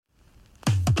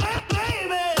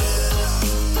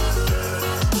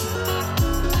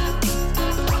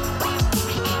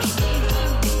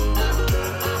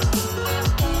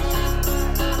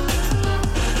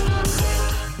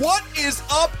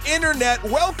Internet.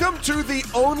 Welcome to the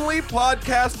only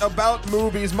podcast about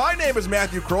movies. My name is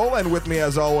Matthew Kroll, and with me,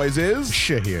 as always, is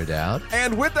Shahir Dowd.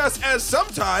 And with us, as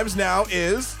sometimes now,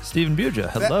 is Stephen Buja.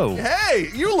 Hello.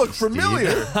 Hey, you look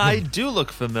familiar. I do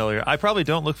look familiar. I probably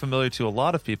don't look familiar to a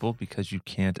lot of people because you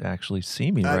can't actually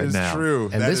see me right now. That is true.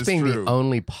 And this being the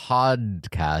only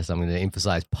podcast, I'm going to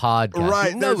emphasize podcast.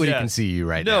 Right. Nobody can see you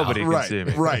right Nobody now. can see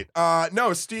me. Right.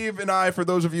 No, Steve and I, for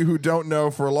those of you who don't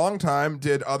know, for a long time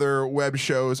did other web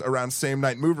shows around Same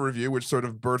Night Movie Review, which sort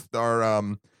of birthed our,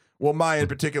 mine in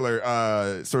particular,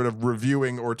 sort of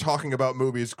reviewing or talking about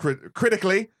movies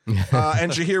critically.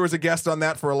 And Shahir was a guest on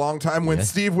that for a long time when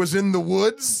Steve was in the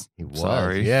woods. He was.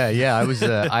 Sorry. Yeah.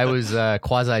 I was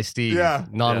quasi Steve,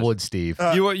 non-wood Steve.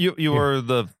 You were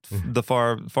the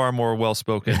far more well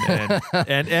spoken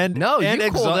and No,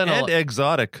 you called in and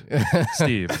exotic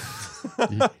Steve.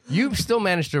 You still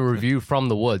managed to review from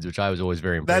the woods, which I was always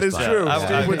very impressed That is by. true. I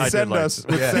Steve would send us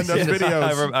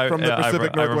videos from the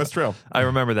Pacific Northwest Trail. I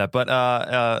remember that. But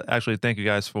actually, thank you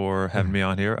guys for having me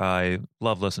on here. I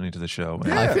love listening to the show.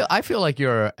 Yeah. I feel like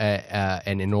you're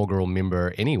an inaugural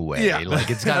member anyway. Yeah. Like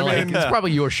it's kind of it's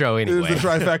probably your show It anyway. was the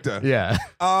trifecta. Yeah.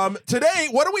 Today,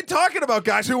 what are we talking about,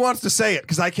 guys? Who wants to say it?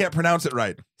 Because I can't pronounce it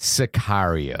right.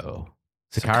 Sicario.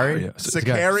 Sicario?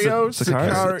 Sicario?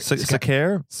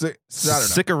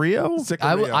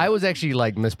 Sicario? I was actually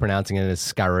like mispronouncing it as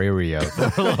Sicario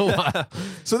for a little while.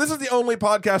 So this is the only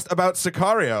podcast about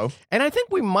Sicario. And I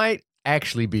think we might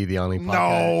actually be the only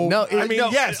podcast.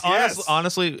 Yes.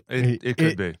 Honestly, it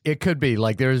could be. It could be.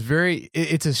 Like there's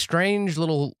it's a strange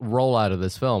little rollout of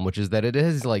this film, which is that it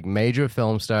has like major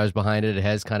film stars behind it. It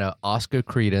has kind of Oscar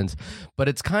credence, but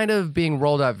it's kind of being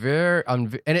rolled out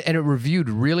and it reviewed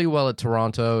really well at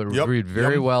Toronto. It reviewed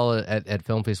very well at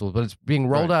film festivals, but it's being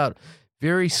rolled out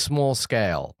very small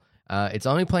scale. It's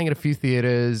only playing at a few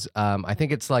theaters. I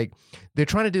think it's like they're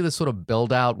trying to do this sort of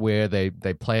build out where they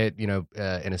play it,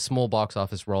 in a small box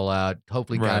office rollout,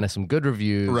 hopefully garner some good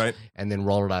reviews, and then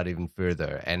roll it out even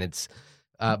further. And it's,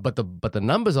 but the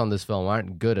numbers on this film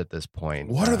aren't good at this point.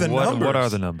 What are the numbers? What are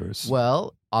the numbers?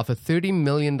 Well, off a $30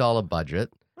 million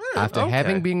budget, after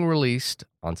having been released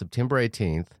on September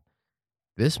 18th,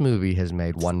 this movie has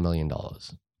made $1 million.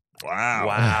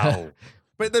 Wow.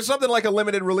 But there's something like a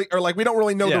limited release, or like we don't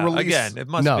really know the release. Again, it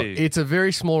must be. No, it's a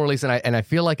very small release, and I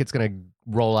feel like it's going to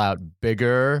roll out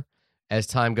bigger as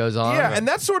time goes on. Yeah, and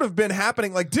that's sort of been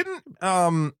happening. Like, didn't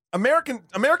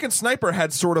American Sniper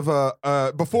had sort of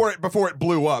a before it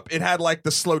blew up? It had like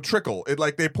the slow trickle. It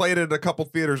like they played it at a couple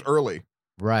theaters early.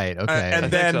 Right. Okay.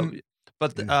 And then. So.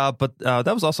 But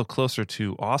that was also closer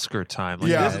to Oscar time.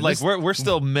 Like, this, we're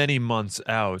still many months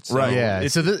out. So right. Yeah.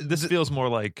 So this feels more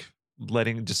like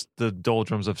letting just the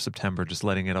doldrums of September, just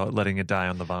letting it die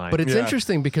on the vine. But it's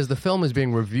interesting because the film is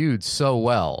being reviewed so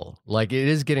well. Like it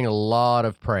is getting a lot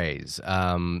of praise.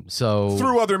 So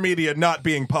through other media, not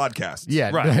being podcasts.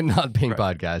 Yeah, not being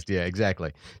podcast. Yeah,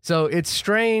 exactly. So it's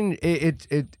strange.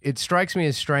 It strikes me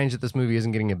as strange that this movie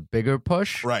isn't getting a bigger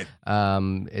push. Right.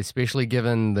 Especially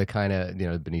given the kind of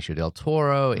Benicio del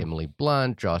Toro, Emily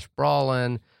Blunt, Josh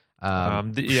Brolin.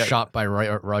 Shot by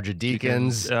Roger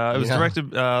Deakins. It was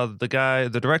directed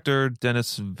the director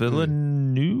Denis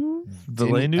Villeneuve.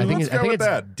 I think it's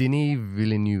that. Denis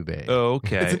Villeneuve. Oh,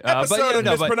 okay. It's an episode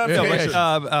of mispronunciation.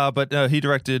 But he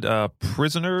directed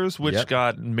Prisoners, which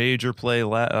got major play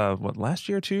last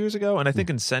year, 2 years ago, and I think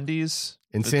Incendies.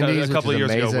 Incendies, a couple of years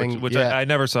amazing. ago, which I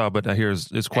never saw, but I hear is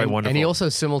quite wonderful. And he also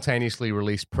simultaneously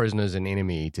released Prisoners and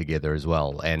Enemy together as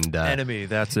well. And Enemy,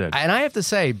 that's it. And I have to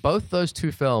say, both those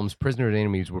two films, Prisoner and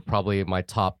Enemies, were probably my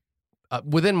top,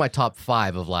 within my top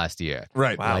 5 of last year.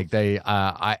 Right. Wow. Like they,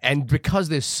 and because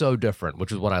they're so different,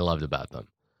 which is what I loved about them.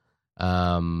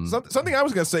 Something I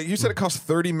was going to say. You said it cost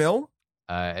 $30 million.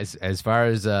 As far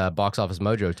as Box Office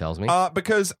Mojo tells me,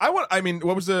 because what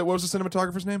was the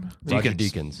cinematographer's name? Roger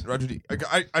Deakins.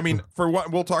 I mean, for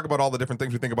what we'll talk about all the different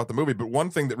things we think about the movie, but one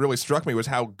thing that really struck me was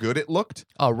how good it looked.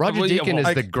 Oh, Roger Deakins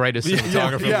is the greatest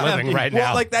cinematographer living right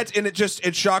now. Like that's and it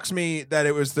shocks me that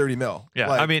it was $30 million. Yeah,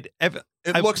 like, I mean,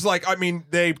 it looks like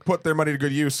they put their money to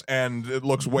good use, and it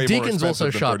looks way more expensive Deakins also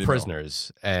than shot $30 million.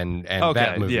 Prisoners, and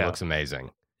that movie looks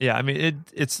amazing. Yeah, I mean,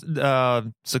 it's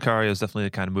Sicario is definitely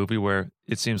the kind of movie where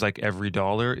it seems like every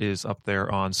dollar is up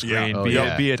there on screen,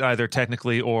 be it either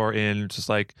technically or in just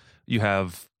like you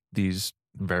have these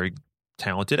very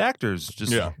talented actors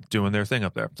just doing their thing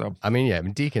up there. So I mean,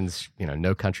 Deakins,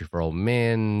 No Country for Old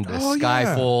Men,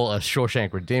 Skyfall, a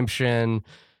Shawshank Redemption.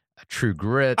 True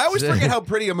Grit. I always forget how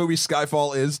pretty a movie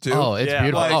Skyfall is too. Oh, it's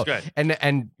beautiful. It's great.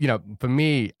 And for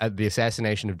me, the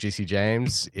assassination of Jesse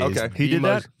James is he did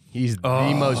that. He's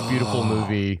the most beautiful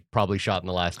movie probably shot in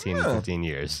the last 10 to 15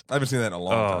 years. I haven't seen that in a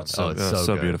long time. It's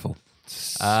so beautiful.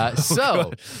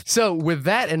 So with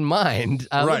that in mind,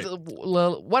 Right.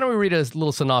 why don't we read a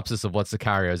little synopsis of what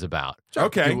Sicario is about?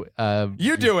 Okay.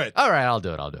 You do it. All right, I'll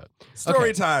do it.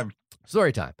 Story time.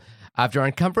 Story time. After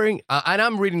uncovering, and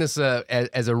I'm reading this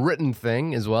as a written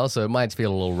thing as well, so it might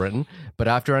feel a little written, but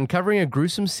after uncovering a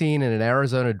gruesome scene in an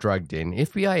Arizona drug den,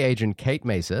 FBI agent Kate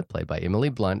Mesa, played by Emily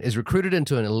Blunt, is recruited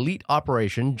into an elite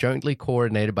operation jointly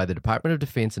coordinated by the Department of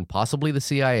Defense and possibly the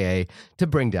CIA to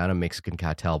bring down a Mexican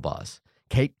cartel boss.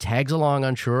 Kate tags along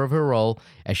unsure of her role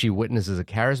as she witnesses a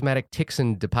charismatic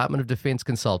Texan Department of Defense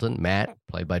consultant, Matt,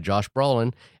 played by Josh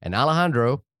Brolin, and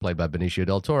Alejandro, played by Benicio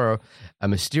del Toro, a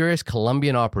mysterious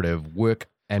Colombian operative,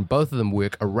 and both of them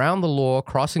work around the law,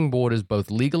 crossing borders,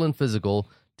 both legal and physical,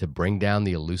 to bring down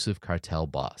the elusive cartel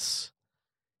boss.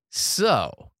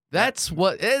 So that's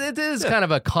what it is. Kind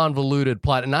of a convoluted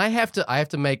plot, and I have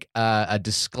to make a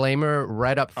disclaimer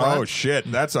right up front. Oh shit,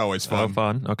 that's always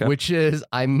fun. Okay. Which is,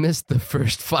 I missed the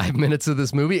first 5 minutes of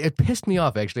this movie. It pissed me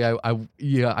off, actually.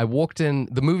 I walked in.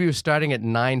 The movie was starting at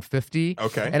 9:50.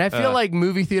 Okay. And I feel like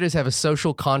movie theaters have a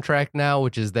social contract now,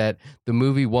 which is that the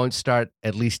movie won't start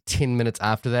at least 10 minutes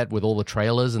after that with all the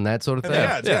trailers and that sort of thing.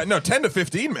 Yeah. No, 10 to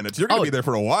 15 minutes. You're gonna be there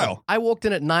for a while. I walked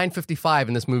in at 9:55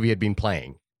 and this movie had been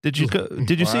playing. Did you see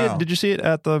it? Did you see it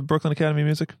at the Brooklyn Academy of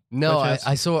Music? No,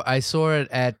 I saw it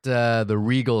at the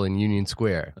Regal in Union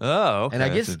Square. Oh, okay. And I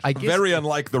guess very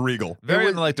unlike the Regal.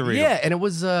 Unlike the Regal. Yeah, and it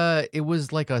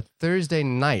was like a Thursday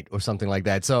night or something like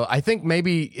that. So I think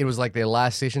maybe it was like their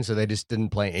last session, so they just didn't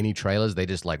play any trailers. They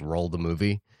just like rolled the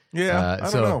movie. Yeah, I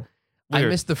don't know. I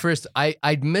missed the first.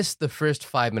 I missed the first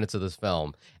 5 minutes of this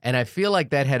film, and I feel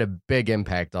like that had a big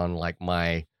impact on like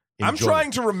my. I'm trying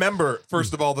to remember,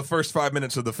 first of all, the first 5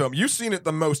 minutes of the film. You've seen it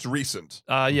the most recent.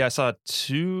 Yeah, I saw it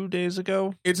 2 days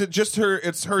ago. Is it just her?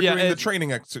 It's her doing the training.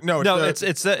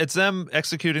 It's them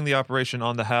executing the operation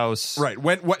on the house. Right.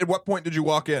 At what point did you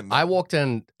walk in? I walked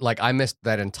in I missed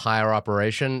that entire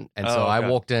operation, and so I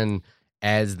walked in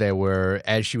as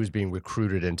she was being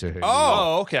recruited into her.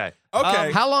 Oh, okay.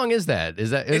 Okay. How long is that?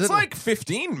 Is it like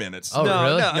 15 minutes? Oh,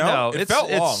 really? No. It felt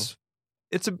long.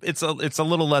 It's a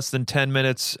little less than 10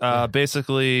 minutes.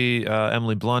 Basically,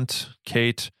 Emily Blunt,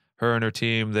 Kate, her and her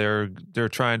team, they're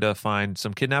trying to find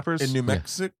some kidnappers in New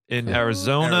Mexico, in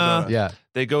Arizona. Yeah,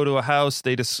 they go to a house.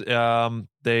 There's a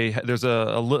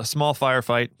small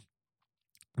firefight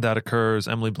that occurs.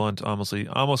 Emily Blunt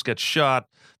almost gets shot,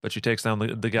 but she takes down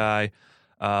the guy.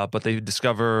 But they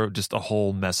discover just a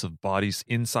whole mess of bodies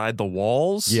inside the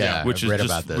walls. Yeah, which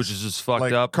is just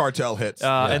fucked up. Cartel hits.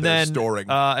 And then storing.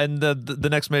 And the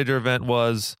next major event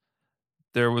was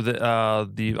there were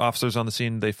the officers on the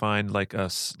scene. They find like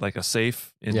a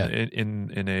safe in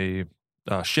a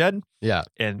shed. Yeah,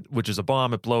 and which is a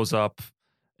bomb. It blows up.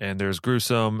 And there's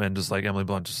gruesome and just like Emily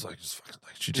Blunt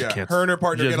she just can't. Her and her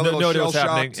partner get a little shell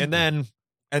shocked.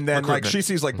 And then like she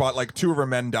sees like two of her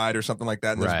men died or something like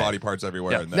that, and there's body parts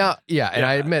everywhere. Yeah. And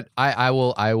I admit I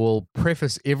will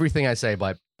preface everything I say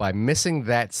by missing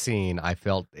that scene. I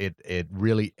felt it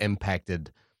really impacted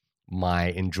my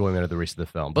enjoyment of the rest of the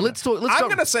film. But let's talk. I'm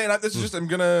gonna say, and this is just I'm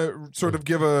gonna sort of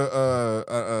give an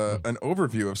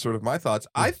overview of sort of my thoughts.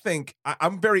 I think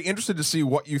I'm very interested to see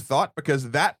what you thought,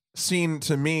 because that scene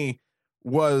to me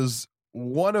was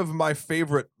one of my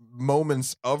favorite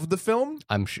moments of the film.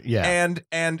 I'm sure, yeah.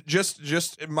 And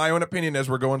just in my own opinion, as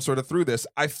we're going sort of through this,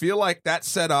 I feel like that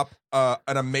set up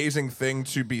an amazing thing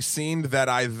to be seen that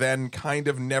I then kind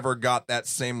of never got that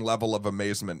same level of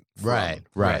amazement from.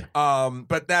 Right.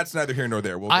 But that's neither here nor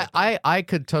there. I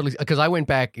could totally, because I went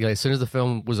back as soon as the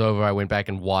film was over. I went back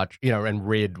and watched, and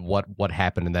read what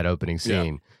happened in that opening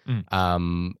scene. Yeah.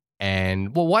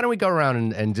 And well, why don't we go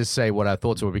around and just say what our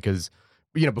thoughts were, because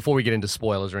before we get into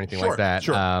spoilers or anything like that.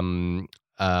 Sure.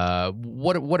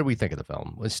 What do we think of the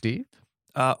film? Steve?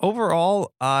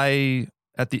 Overall,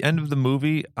 at the end of the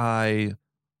movie, I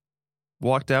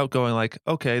walked out going like,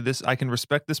 okay, I can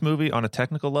respect this movie on a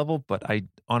technical level, but I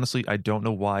honestly don't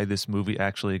know why this movie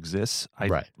actually exists.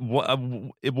 What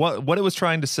it was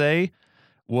trying to say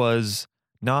was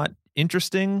not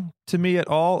interesting to me at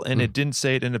all, and it didn't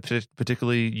say it in a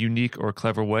particularly unique or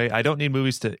clever way. I don't need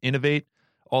movies to innovate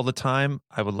all the time.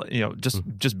 I would,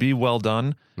 just be well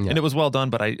done, and it was well done.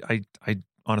 But I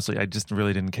honestly, I just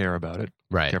really didn't care about it.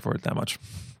 Right, care for it that much.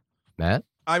 Matt,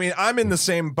 I mean, I'm in the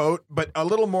same boat, but a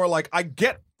little more like I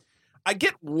get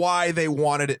why they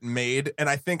wanted it made, and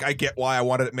I think I get why I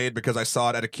wanted it made, because I saw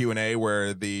it at a Q&A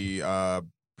where the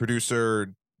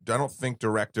producer, I don't think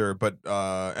director, but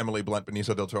Emily Blunt,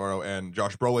 Benicio del Toro, and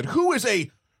Josh Brolin, who is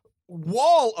a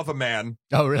wall of a man.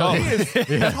 Oh, really?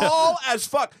 He is tall as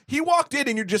fuck. He walked in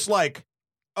and you're just like,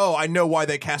 oh, I know why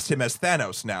they cast him as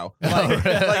Thanos now.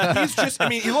 Like he's just, I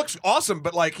mean, he looks awesome,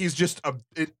 but like he's just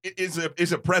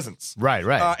is a presence. Right.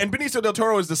 And Benicio del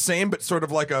Toro is the same, but sort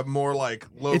of like a more like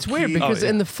low. It's weird because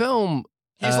in the film,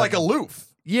 he's like aloof.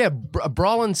 Yeah,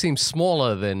 Brolin seems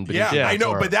smaller than Benicio. Yeah, I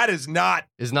know, but that is not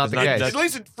the case. At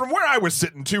least from where I was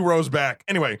sitting, 2 rows back.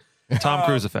 Anyway, Tom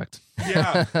Cruise effect.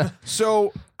 Yeah.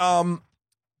 So, when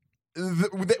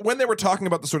they were talking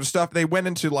about the sort of stuff, they went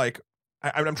into like,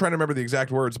 I'm trying to remember the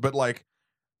exact words, but like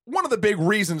one of the big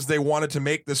reasons they wanted to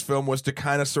make this film was to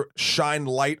kind of shine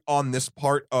light on this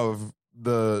part of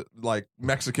the like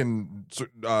Mexican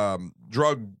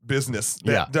drug business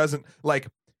that doesn't like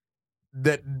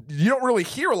that you don't really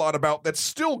hear a lot about that's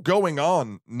still going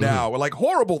on now. Like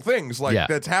horrible things like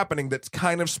that's happening that's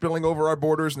kind of spilling over our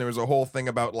borders. And there was a whole thing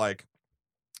about like,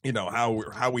 you know,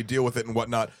 how we deal with it and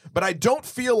whatnot. But I don't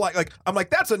feel like I'm like,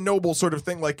 that's a noble sort of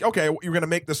thing. Like, okay, you're going to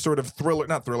make this sort of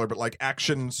not thriller, but like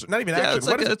actions, not even action.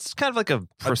 It's kind of like a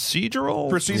procedural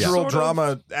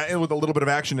drama with a little bit of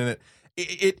action in it.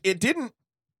 It didn't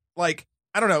like,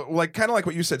 I don't know, like kind of like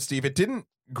what you said, Steve, it didn't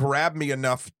grab me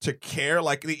enough to care.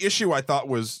 Like the issue I thought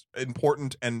was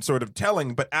important and sort of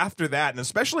telling, but after that, and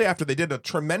especially after they did a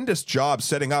tremendous job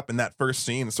setting up in that first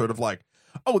scene, sort of like,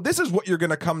 oh, this is what you're going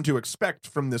to come to expect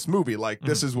from this movie. Like,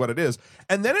 this is what it is.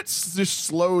 And then it just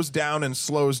slows down and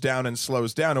slows down and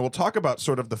slows down. And we'll talk about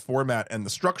sort of the format and the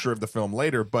structure of the film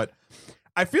later. But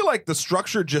I feel like the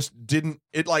structure just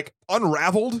it like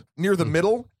unraveled near the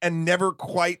middle and never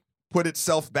quite put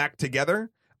itself back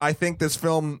together. I think this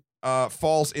film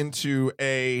falls into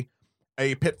a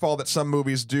pitfall that some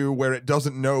movies do where it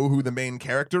doesn't know who the main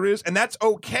character is. And that's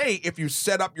okay if you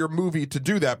set up your movie to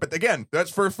do that. But again,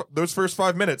 that's for those first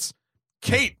 5 minutes.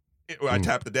 Kate, I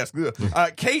tapped the desk.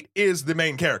 Kate is the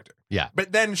main character. Yeah.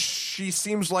 But then she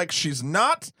seems like she's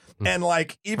not. And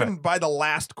like even by the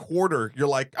last quarter, you're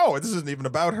like, oh, this isn't even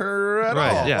about her at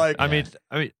all. Yeah. Like, I mean,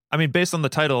 based on the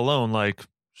title alone, like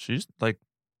she's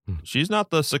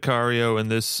not the Sicario in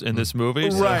this movie,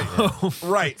 right? So.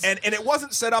 Right, and it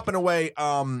wasn't set up in a way.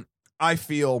 I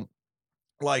feel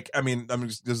like,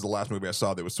 this is the last movie I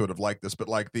saw that was sort of like this, but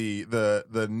like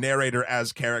the narrator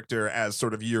as character, as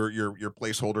sort of your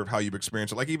placeholder of how you've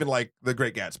experienced it, like even like The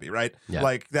Great Gatsby, right? Yeah.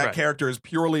 Like that character is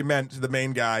purely meant, the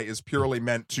main guy is purely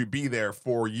meant to be there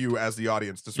for you as the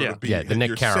audience to sort of be the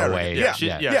Nick Carraway.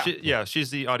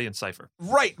 She's the audience cipher,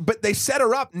 right? But they set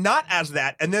her up not as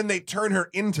that, and then they turn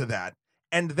her into that,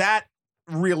 and that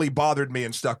really bothered me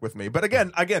and stuck with me. But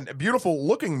again, a beautiful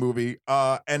looking movie,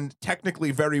 and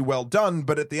technically very well done.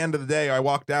 But at the end of the day, I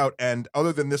walked out, and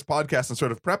other than this podcast and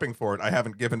sort of prepping for it, I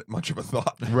haven't given it much of a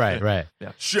thought. Right.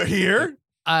 Yeah. Shahir?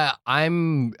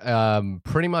 I'm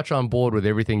pretty much on board with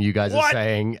everything you guys are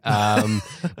saying.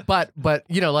 But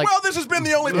you know, like, well, this has been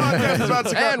the only podcast about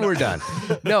Sicario. And we're done.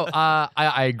 No,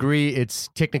 I agree. It's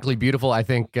technically beautiful. I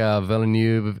think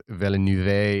Villeneuve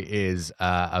is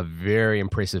a very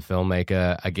impressive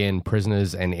filmmaker. Again,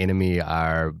 Prisoners and Enemy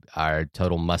are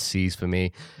total must-sees for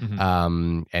me,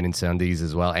 and Incendies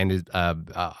as well. And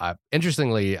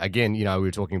interestingly, again, you know, we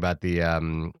were talking about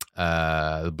the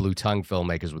Blue Tongue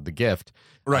filmmakers with The Gift.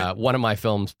 Right. One of my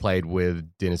films played with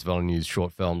Denis Villeneuve's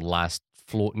short film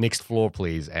Next Floor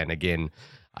Please, and again,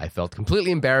 I felt completely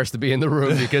embarrassed to be in the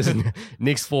room because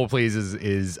Next Floor Please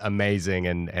is amazing,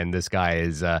 and this guy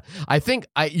is I think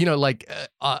of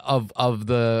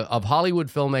Hollywood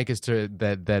filmmakers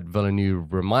that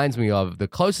Villeneuve reminds me of, the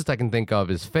closest I can think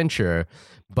of is Fincher,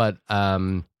 but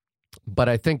I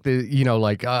think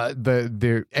that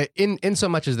they're in so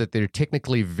much as that they're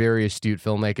technically very astute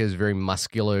filmmakers, very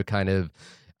muscular kind of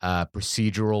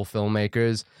procedural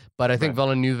filmmakers. But I think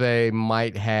Villeneuve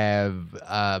might have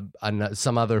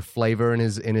some other flavor in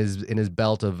his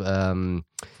belt of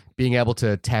being able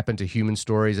to tap into human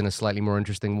stories in a slightly more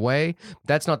interesting way.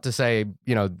 That's not to say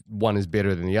one is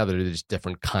better than the other. They're just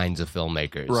different kinds of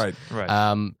filmmakers. Right.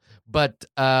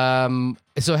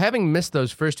 So having missed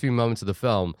those first few moments of the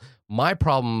film, my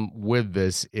problem with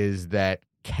this is that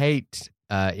Kate,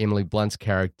 Emily Blunt's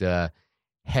character,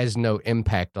 has no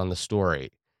impact on the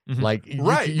story. Mm-hmm. Like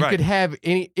you could have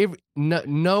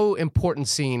no important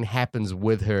scene happens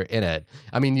with her in it.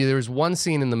 I mean, there's one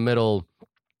scene in the middle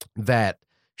that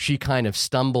she kind of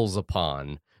stumbles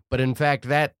upon, but in fact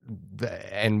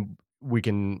and we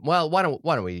can, well, why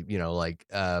don't we,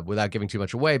 without giving too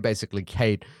much away, basically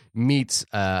Kate meets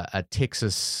a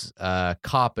Texas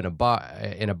cop in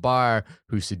a bar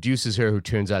who seduces her, who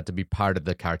turns out to be part of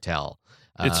the cartel.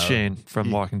 It's Shane from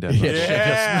Walking Dead.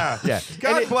 Yeah.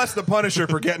 God bless the Punisher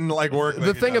for getting like work.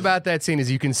 The thing about that scene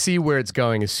is you can see where it's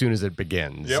going as soon as it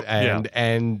begins. Yep.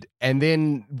 And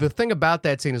then the thing about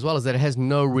that scene as well is that it has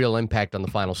no real impact on the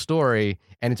final story,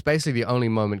 and it's basically the only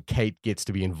moment Kate gets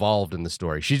to be involved in the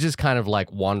story. She's just kind of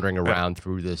like wandering around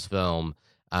through this film,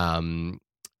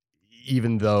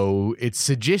 even though it's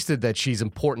suggested that she's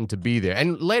important to be there.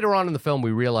 And later on in the film,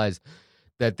 we realize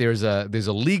that there's a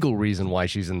legal reason why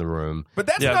she's in the room, but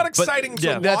that's not exciting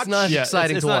to watch. That's not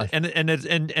exciting to watch.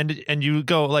 And you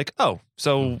go like, oh,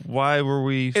 so why were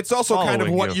we? It's also kind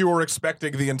of what you were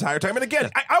expecting the entire time. And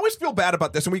again, I always feel bad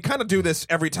about this, and we kind of do this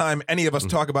every time any of us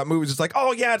talk about movies. It's like,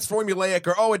 oh yeah, it's formulaic,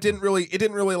 or oh, it didn't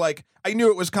really like. I knew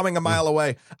it was coming a mile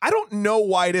away. I don't know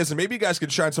why it is, and maybe you guys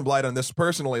could shine some light on this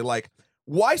personally, like.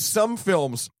 Why some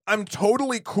films I'm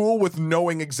totally cool with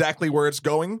knowing exactly where it's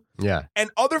going. Yeah.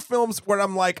 And other films where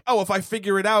I'm like, oh, if I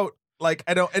figure it out, like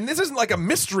I don't, and this isn't like a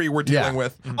mystery we're dealing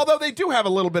with. Although they do have a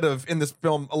little bit of in this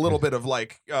film, a little bit of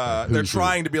like they're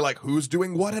trying to be like who's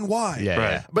doing what and why.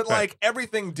 Yeah. But like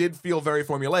everything did feel very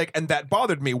formulaic, and that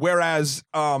bothered me. Whereas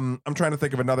I'm trying to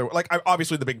think of another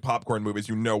obviously the big popcorn movies,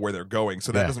 you know where they're going,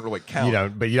 so that doesn't really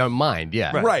count. But you don't mind.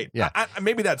 Yeah. Right. Yeah.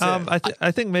 Maybe that's it.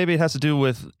 I think maybe it has to do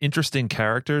with interesting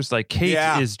characters. Like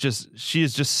Kate is just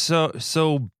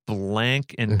so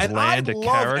blank and bland a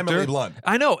character. Emily Blunt.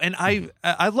 I know, and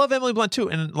I love Emily Blunt too.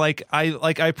 And like I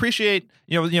appreciate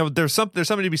there's something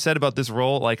to be said about this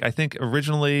role. Like I think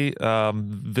originally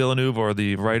Villeneuve or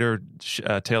the writer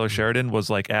Taylor Sheridan was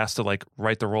like asked to like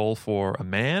write the role for a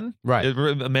man, right?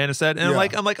 A man is said, and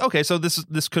I'm like okay, so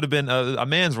this could have been a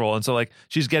man's role, and so like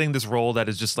she's getting this role that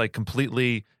is just like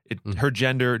completely her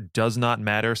gender does not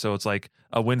matter, so it's like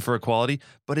a win for equality,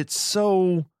 but it's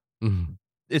so.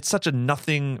 It's such a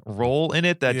nothing role in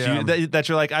it that that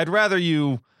you're like, I'd rather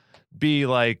you be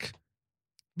like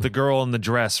the girl in the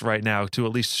dress right now to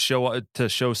at least show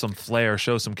some flair,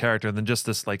 show some character, than just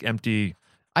this like empty.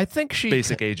 I think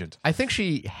basic agent. I think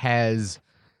she has.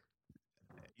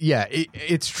 Yeah,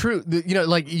 it's true.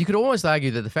 Like you could almost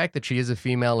argue that the fact that she is a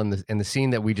female in the scene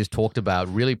that we just talked about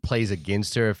really plays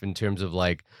against her in terms of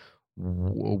like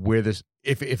where this.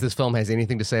 If this film has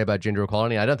anything to say about gender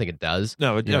equality, I don't think it does.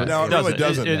 No, it really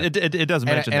doesn't. It doesn't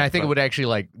mention. And I think it would actually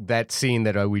like that scene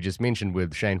that we just mentioned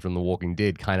with Shane from The Walking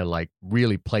Dead kind of like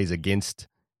really plays against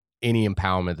any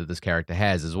empowerment that this character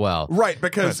has as well. Right,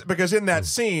 because in that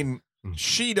scene,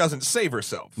 she doesn't save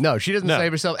herself. No, she doesn't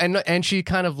save herself, and she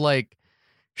kind of like.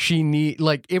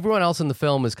 Like everyone else in the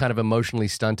film is kind of emotionally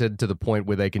stunted to the point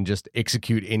where they can just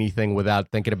execute anything without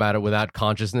thinking about it, without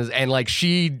consciousness, and like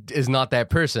she is not that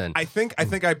person. I think I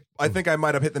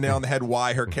might have hit the nail on the head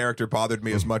why her character bothered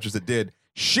me as much as it did.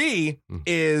 She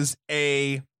is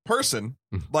a person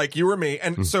like you or me,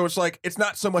 and so it's like it's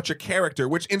not so much a character,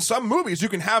 which in some movies you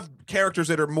can have characters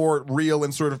that are more real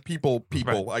and sort of people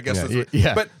right. I guess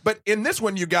but in this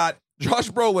one you got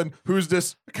Josh Brolin, who's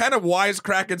this kind of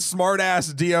wisecracking,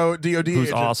 smart-ass DOD who's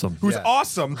agent, awesome. Who's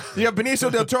awesome. You have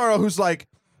Benicio del Toro, who's like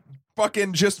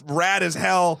fucking just rad as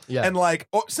hell, and like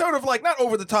sort of like not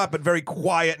over the top, but very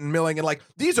quiet and milling, and like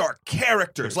these are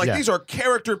characters, like these are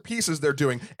character pieces they're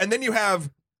doing, and then you have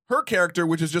her character,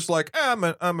 which is just like I'm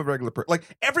a regular person. Like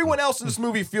everyone else in this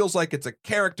movie feels like it's a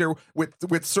character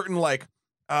with certain like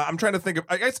I'm trying to think of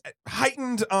I guess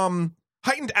heightened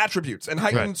attributes and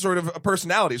heightened sort of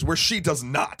personalities where she does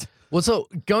not. Well, so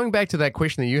going back to that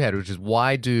question that you had, which is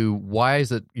why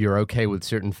is it you're okay with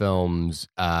certain films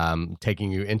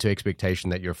taking you into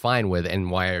expectation that you're fine with, and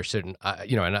why are certain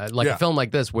a film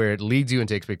like this where it leads you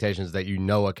into expectations that you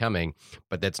know are coming,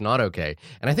 but that's not okay.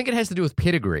 And I think it has to do with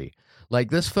pedigree. Like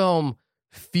this film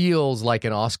feels like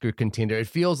an Oscar contender. It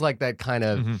feels like that kind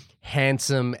of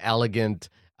handsome, elegant.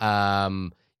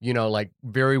 Like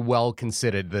very well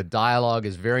considered. The dialogue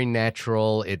is very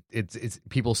natural. It's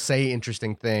people say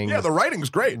interesting things. Yeah, the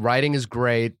writing's great. Writing is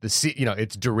great.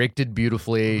 It's directed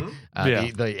beautifully.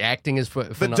 The acting is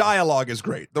the dialogue is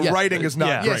great. The writing is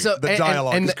not great. So, the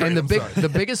dialogue is great. And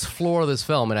the biggest flaw of this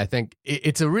film, and I think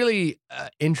it's a really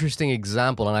interesting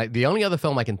example. And the only other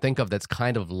film I can think of that's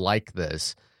kind of like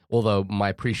this, although my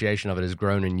appreciation of it has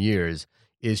grown in years,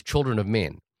 is Children of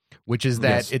Men, which is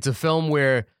that it's a film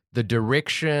where the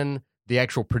direction, the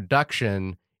actual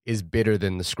production is better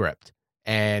than the script.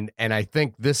 And I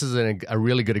think this is a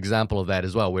really good example of that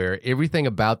as well, where everything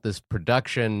about this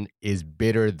production is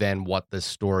better than what the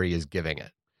story is giving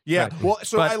it. Yeah. Right. Well,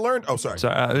 so I learned. Oh, sorry.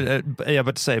 At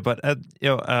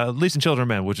least in Children of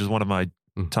Men, which is one of my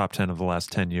top 10 of the last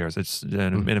 10 years. It's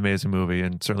an amazing movie,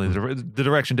 and certainly the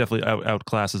direction definitely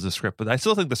outclasses the script. But I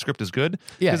still think the script is good.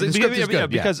 Yeah, the script is good.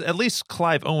 Because at least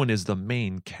Clive Owen is the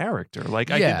main character.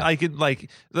 Like I can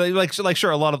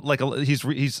sure, a lot of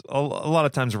he's a lot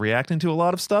of times reacting to a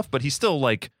lot of stuff, but he's still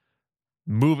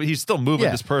moving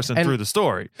this person through the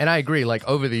story. And I agree. Like,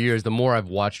 over the years, the more I've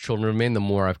watched Children of Men, the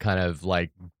more I've kind of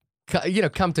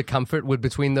come to comfort with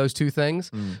between those two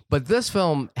things. But this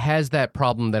film has that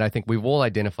problem that I think we've all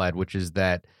identified, which is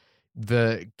that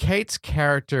Kate's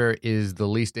character is the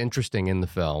least interesting in the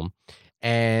film,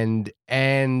 and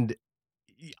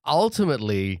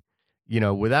ultimately,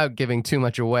 without giving too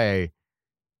much away,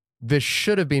 this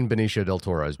should have been Benicio del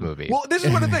Toro's movie. Well, this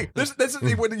is what the thing. This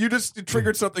is when you just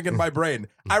triggered something in my brain.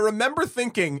 I remember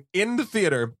thinking in the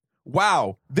theater,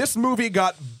 wow, this movie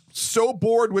got so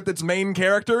bored with its main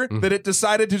character that it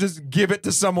decided to just give it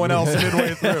to someone else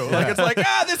midway through. Like, it's like,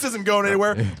 this isn't going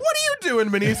anywhere. What are you doing,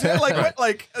 Benicio?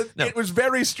 No. It was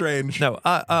very strange. No,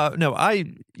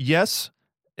 yes,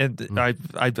 and I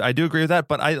do agree with that,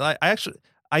 but I actually,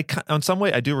 on some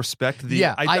way, I do respect the.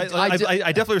 Yeah, I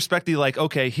definitely respect the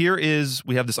okay.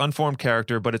 We have this unformed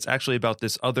character, but it's actually about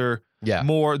this other,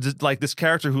 more this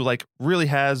character who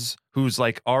really who's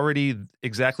already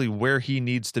exactly where he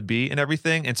needs to be and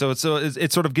everything, and so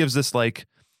it sort of gives this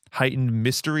heightened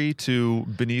mystery to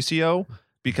Benicio,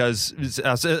 because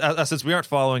since we aren't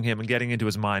following him and getting into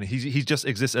his mind, he just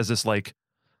exists as this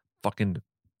fucking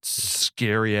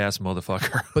scary ass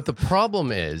motherfucker. But the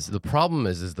problem is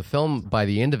the film, by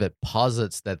the end of it,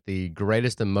 posits that the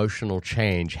greatest emotional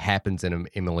change happens in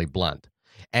Emily Blunt,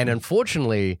 and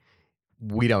unfortunately,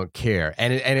 we don't care.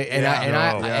 And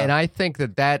I think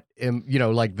that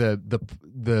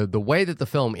the way that the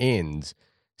film ends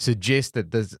suggests that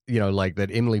this that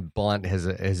Emily Blunt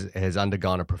has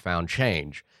undergone a profound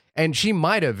change. And she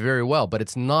might have very well, but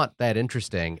it's not that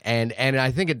interesting. And I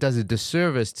think it does a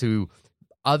disservice to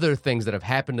other things that have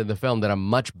happened in the film that are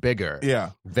much bigger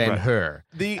than her.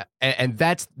 And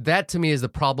that to me is the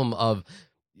problem of,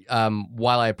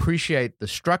 while I appreciate the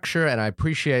structure and I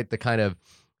appreciate the kind of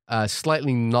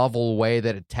slightly novel way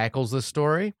that it tackles this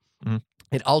story,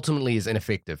 it ultimately is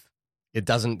ineffective. It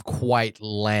doesn't quite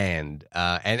land.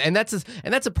 And that's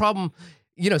a problem.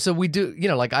 So we do,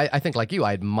 I think like you,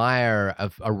 I admire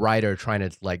a writer trying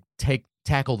to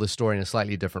tackle the story in a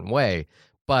slightly different way.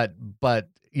 But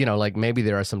maybe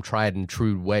there are some tried and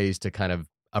true ways to kind of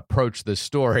approach the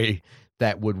story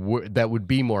that would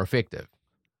be more effective.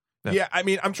 Yeah, I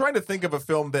mean, I'm trying to think of a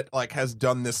film that has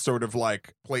done this sort of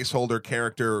placeholder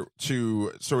character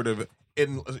to sort of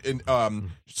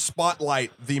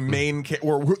spotlight the main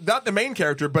or not the main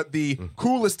character, but the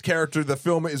coolest character the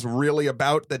film is really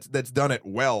about. That's done it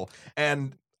well.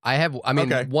 And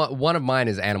one of mine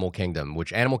is Animal Kingdom,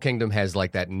 which Animal Kingdom has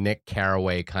that Nick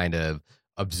Carraway kind of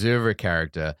observer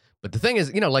character. But the thing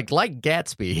is, like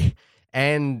Gatsby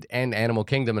and Animal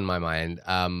Kingdom, in my mind,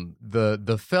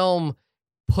 the film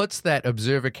puts that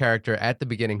observer character at the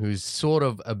beginning, who's sort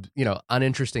of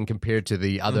uninteresting compared to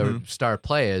the other star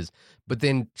players, but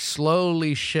then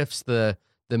slowly shifts the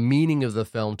meaning of the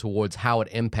film towards how it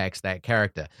impacts that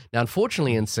character. Now,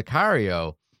 unfortunately, in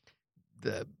Sicario,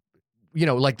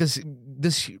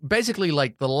 this basically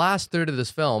the last third of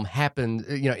this film happened.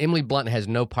 Emily Blunt has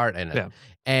no part in it,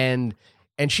 and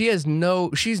she has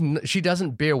she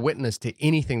doesn't bear witness to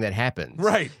anything that happens.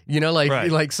 Right.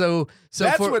 So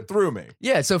that's what threw me.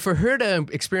 Yeah. So for her to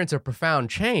experience a profound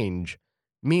change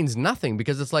means nothing,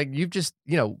 because it's you've just,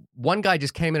 one guy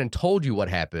just came in and told you what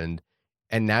happened,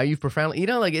 and now you've profoundly,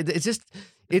 it's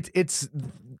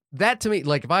that to me,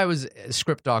 if I was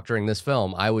script doctoring this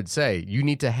film, I would say you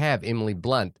need to have Emily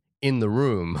Blunt in the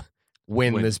room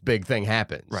when this big thing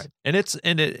happens. Right. And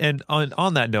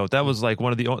on that note, that was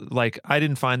one of the I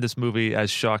didn't find this movie as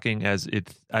shocking as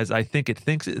I think it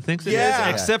thinks it is,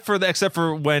 except for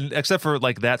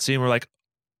that scene where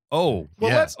oh, well,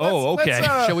 yeah. Okay.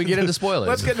 Shall we get into spoilers?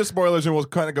 Let's get into spoilers, and we'll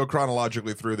kind of go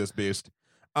chronologically through this beast.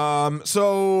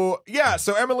 So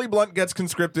Emily Blunt gets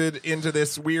conscripted into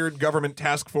this weird government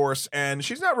task force, and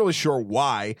she's not really sure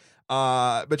why.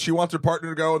 But she wants her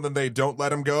partner to go, and then they don't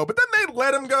let him go. But then they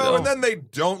let him go, and then they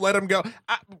don't let him go.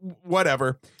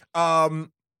 Whatever.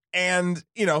 And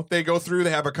they go through.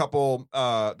 They have a couple.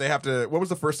 They have to. What was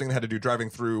the first thing they had to do? Driving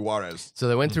through Juarez. So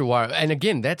they went through Juarez, and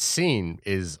again, that scene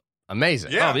is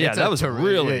amazing. Yeah. Oh, yeah, that was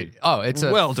really it's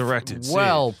a well directed,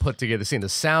 well put together scene. The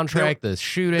soundtrack, the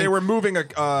shooting. They were moving a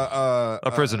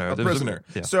prisoner. A prisoner.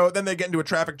 So then they get into a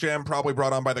traffic jam, probably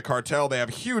brought on by the cartel. They have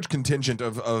a huge contingent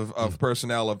of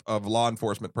personnel, of law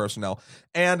enforcement personnel,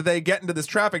 and they get into this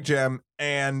traffic jam,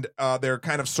 and they're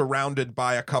kind of surrounded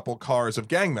by a couple cars of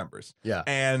gang members. Yeah.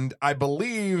 And I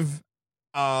believe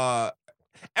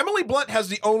Emily Blunt has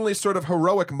the only sort of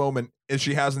heroic moment as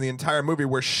she has in the entire movie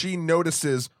where she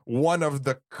notices one of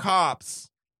the cops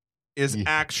is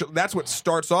actually, that's what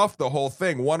starts off the whole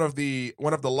thing. One of the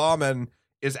lawmen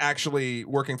is actually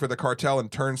working for the cartel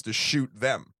and turns to shoot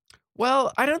them.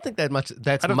 Well, I don't think that's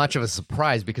much of a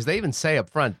surprise because they even say up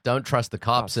front, don't trust the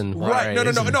cops and right. No,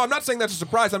 I'm not saying that's a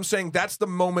surprise. I'm saying that's the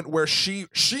moment where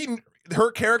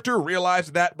her character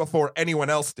realized that before anyone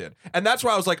else did. And that's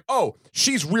why I was like, oh,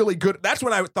 she's really good. That's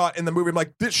when I thought in the movie, I'm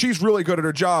like, she's really good at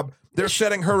her job. They're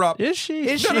setting her up. Is she?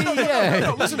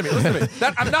 No, listen to me.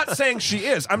 I'm not saying she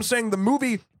is. I'm saying the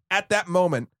movie at that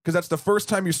moment, because that's the first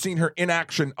time you've seen her in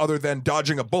action other than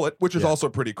dodging a bullet, which is also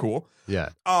pretty cool. Yeah.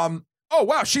 Oh,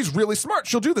 wow, she's really smart.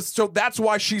 She'll do this. So that's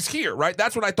why she's here, right?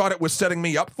 That's what I thought it was setting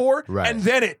me up for. Right. And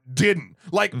then it didn't.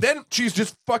 Like, then she's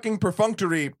just fucking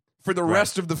perfunctory for the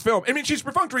rest of the film. I mean, she's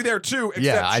perfunctory there too,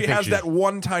 except she has that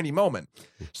one tiny moment.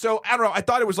 So, I don't know, I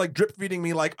thought it was like drip feeding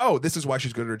me like, oh, this is why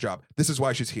she's good at her job. This is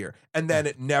why she's here. And then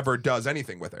it never does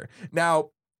anything with her.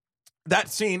 Now, that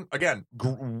scene, again,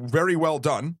 very well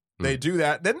done. They do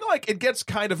that. Then, like, it gets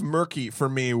kind of murky for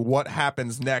me what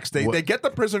happens next. They get the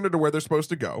prisoner to where they're supposed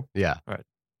to go. Yeah. Right.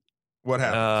 What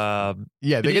happens?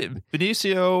 They get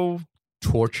Benicio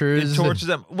tortures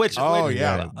them.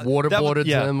 Waterboarded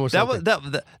them or something.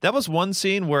 That was one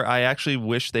scene where I actually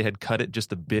wish they had cut it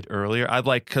just a bit earlier. I'd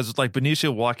like, because like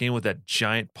Benicio walking in with that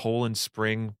giant Poland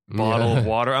Spring bottle of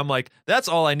water. I'm like, that's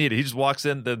all I needed. He just walks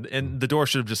in, and the door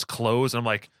should have just closed. And I'm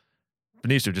like,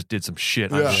 Benicio just did some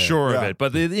shit. I'm sure of it.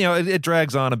 But it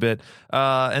drags on a bit.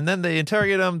 And then they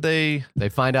interrogate him. They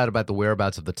find out about the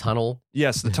whereabouts of the tunnel.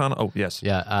 Yes, the tunnel. Oh, yes.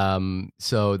 Yeah.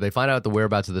 So they find out the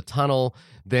whereabouts of the tunnel.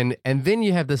 Then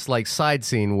you have this like side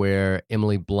scene where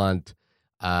Emily Blunt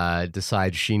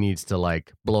decides she needs to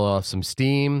like blow off some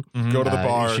steam. Go to the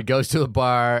bar. She goes to the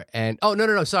bar and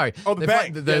sorry. The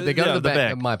bank. They go to the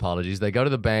bank. My apologies. They go to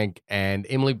the bank and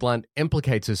Emily Blunt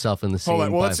implicates herself in the scene. Hold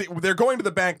on. Well, let's see. They're going to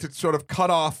the bank to sort of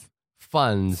cut off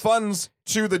funds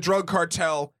to the drug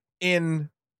cartel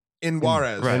in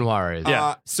Juarez. In Juarez.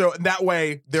 Yeah. So that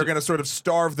way they're going to sort of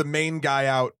starve the main guy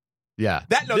out. Yeah.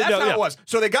 That's how it was.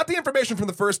 So they got the information from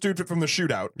the first dude from the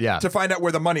shootout to find out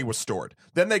where the money was stored.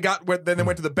 Then they went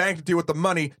to the bank to deal with the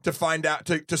money to find out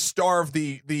to starve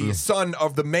the son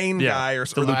of the main guy or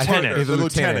the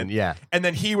lieutenant. Yeah. And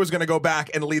then he was going to go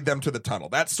back and lead them to the tunnel.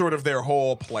 That's sort of their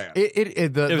whole plan.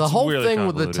 The whole thing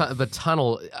with the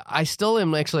tunnel, I still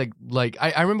am actually like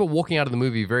I remember walking out of the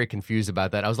movie very confused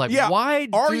about that. I was like, why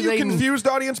are you confused,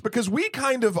 audience? Because we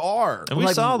kind of are. And we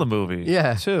saw the movie.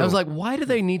 Yeah. Too. I was like, why do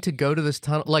they need to go to this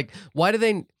tunnel? Like, why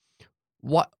don't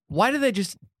they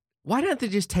just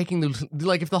taking the,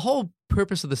 like, if the whole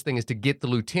purpose of this thing is to get the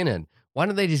lieutenant, why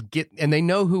don't they just get, and they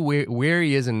know where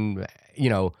he is and,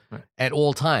 at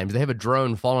all times. They have a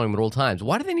drone following him at all times.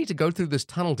 Why do they need to go through this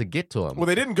tunnel to get to him? Well,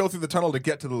 they didn't go through the tunnel to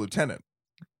get to the lieutenant.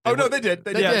 They did.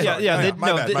 They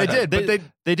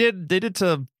did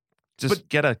to just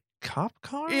get a cop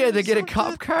car? Yeah, they get a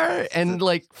cop car and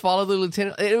like follow the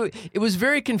lieutenant. It was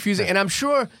very confusing, and I'm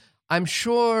sure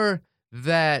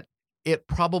that it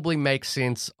probably makes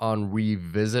sense on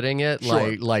revisiting it.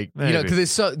 Sure.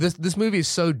 Because this movie is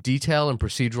so detail and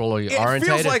procedurally oriented. It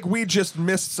feels like we just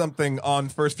missed something on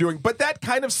first viewing, but that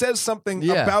kind of says something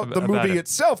about the movie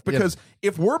itself. Because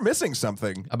if we're missing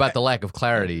something about the lack of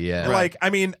clarity, I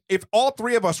mean, if all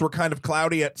three of us were kind of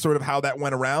cloudy at sort of how that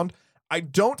went around, I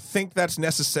don't think that's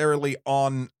necessarily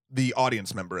on the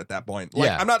audience member at that point.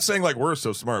 Like, I'm not saying like we're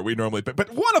so smart we normally, but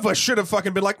one of us should have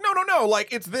fucking been like, no,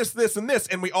 like it's this, and this,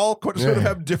 and we all sort of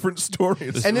have different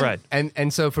stories. And then,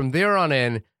 and so from there on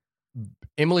in,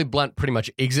 Emily Blunt pretty much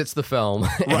exits the film,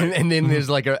 and then there's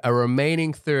like a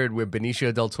remaining third where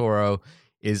Benicio del Toro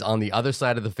is on the other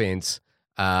side of the fence,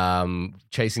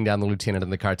 chasing down the lieutenant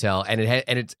and the cartel,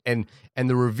 and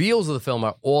the reveals of the film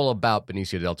are all about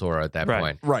Benicio del Toro at that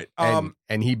point, right?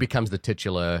 And he becomes the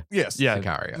titular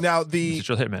Sicario. Now the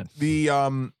titular hitman.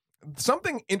 The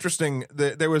something interesting.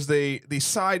 There was the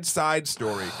side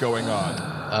story going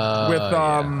on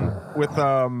with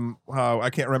I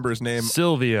can't remember his name.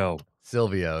 Silvio.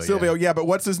 Silvio, yeah, but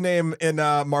what's his name in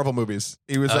Marvel movies?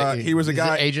 He was a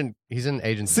guy. He's an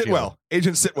Agent Sitwell.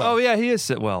 Agent Sitwell. Oh yeah, he is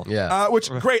Sitwell. Yeah. Which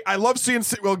great. I love seeing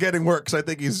Sitwell getting work because I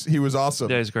think he was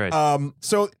awesome. Yeah, he's great.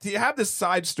 So you have this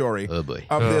side story Oh boy.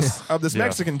 of this Yeah.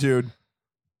 Mexican dude,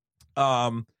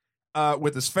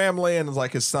 with his family, and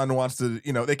like his son wants to,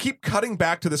 they keep cutting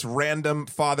back to this random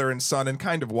father and son and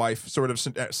kind of wife sort of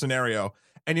scenario,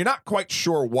 and you're not quite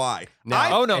sure why.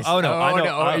 I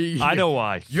know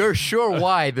why. You're sure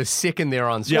why the second they're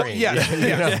on screen.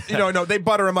 Yeah. No, they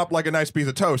butter him up like a nice piece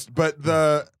of toast. But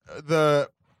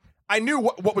I knew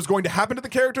what was going to happen to the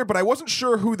character, but I wasn't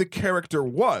sure who the character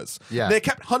was. Yeah. They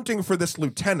kept hunting for this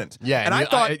lieutenant. Yeah, and I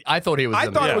thought he was. I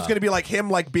thought it was going to be like him,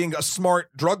 like being a smart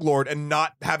drug lord and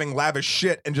not having lavish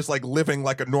shit and just like living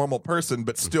like a normal person,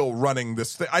 but still running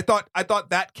this thing. I thought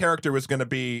that character was going to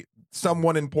be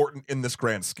someone important in this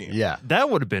grand scheme. Yeah, that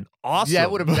would have been awesome. Yeah,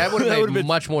 that would have made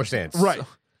much more sense. Right.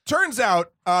 Turns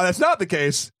out that's not the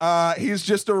case. He's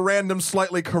just a random,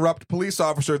 slightly corrupt police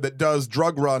officer that does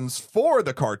drug runs for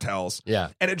the cartels. Yeah.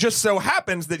 And it just so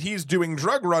happens that he's doing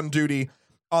drug run duty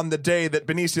on the day that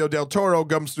Benicio del Toro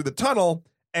comes through the tunnel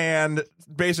and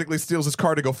basically steals his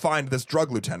car to go find this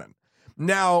drug lieutenant.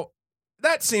 Now,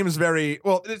 that seems very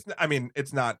well.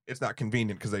 It's not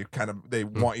convenient because they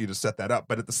want you to set that up.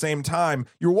 But at the same time,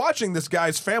 you're watching this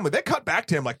guy's family. They cut back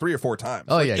to him like 3 or 4 times.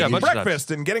 Oh yeah, eating breakfast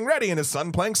and getting ready, and his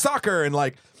son playing soccer and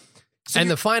like. So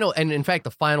and in fact, the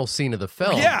final scene of the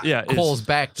film, calls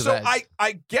back to that. So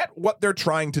I get what they're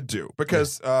trying to do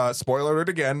because spoiler alert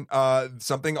again,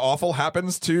 something awful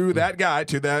happens to that guy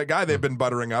they've been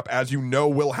buttering up, as you know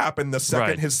will happen the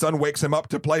second his son wakes him up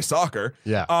to play soccer.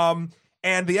 Yeah.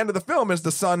 And the end of the film is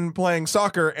the son playing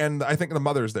soccer, and I think the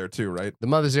mother's there too, right? The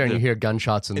mother's there, and you hear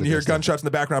gunshots in the distance. You hear gunshots in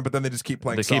the background, but then they just keep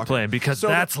playing. Keep playing because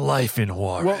that's life in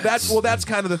war. Well, that's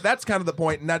kind of the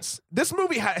point, and this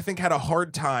movie I think had a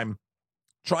hard time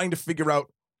trying to figure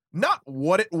out not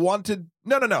what it wanted.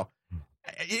 No.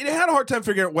 It had a hard time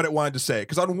figuring out what it wanted to say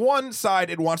because on one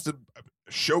side it wants to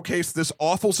showcase this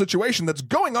awful situation that's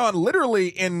going on literally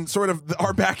in sort of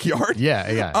our backyard.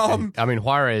 Yeah. I mean,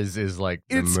 Juarez is like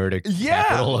the murder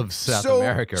capital of South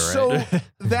America, right? So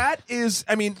that is,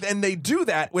 and they do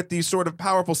that with these sort of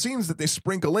powerful scenes that they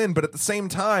sprinkle in, but at the same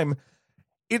time,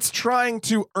 it's trying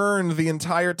to earn the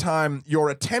entire time your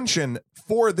attention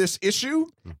for this issue,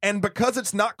 and because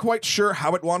it's not quite sure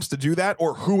how it wants to do that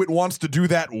or who it wants to do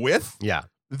that with,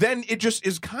 then it just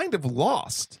is kind of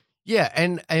lost. Yeah,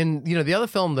 and the other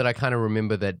film that I kind of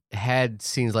remember that had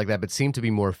scenes like that but seemed to be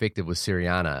more effective was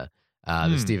Syriana.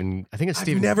 Stephen. I've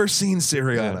never seen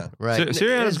Syriana. Right,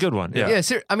 Syriana's a good one. Yeah, but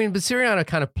Syriana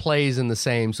kind of plays in the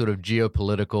same sort of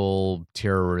geopolitical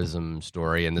terrorism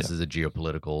story, and this is a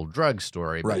geopolitical drug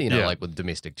story, but like with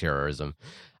domestic terrorism.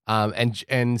 And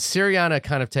Syriana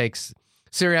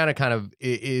kind of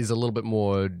is a little bit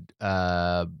more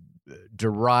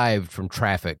derived from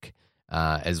Traffic.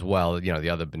 As well, the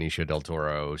other Benicio del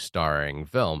Toro starring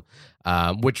film,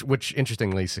 which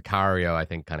interestingly Sicario I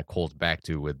think kind of calls back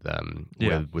to with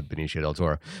Benicio del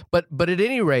Toro. But at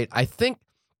any rate, I think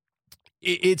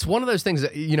it's one of those things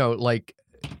that like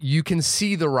you can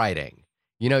see the writing.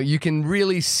 You can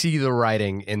really see the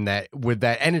writing in that with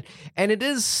that, and it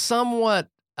is somewhat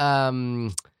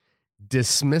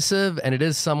dismissive, and it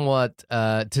is somewhat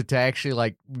to actually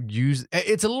like use.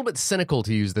 It's a little bit cynical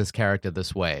to use this character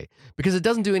this way because it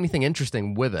doesn't do anything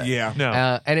interesting with it. Yeah,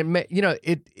 no, and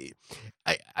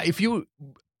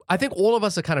I think all of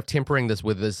us are kind of tempering this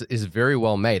with this is very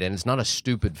well made, and it's not a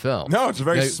stupid film. No, it's a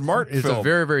very smart film. It's a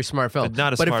very, very smart film. But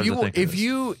not as smart as I think it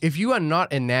is. If you are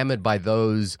not enamored by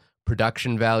those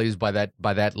production values, by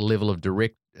that level of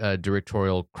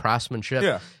directorial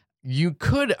craftsmanship, you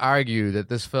could argue that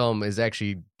this film is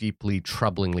actually deeply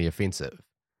troublingly offensive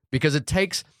because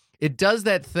it does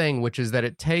that thing, which is that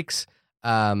it takes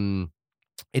a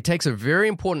very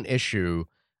important issue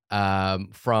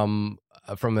from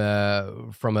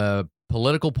a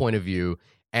political point of view,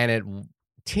 and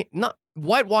not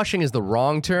whitewashing is the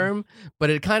wrong term, but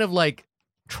it kind of like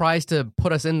tries to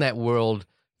put us in that world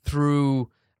through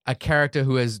a character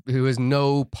who has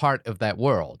no part of that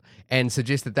world and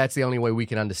suggest that that's the only way we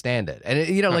can understand it. And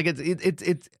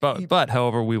it's but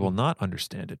however, we will not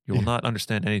understand it. You will not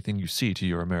understand anything you see to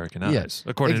your American eyes,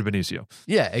 according to Benicio.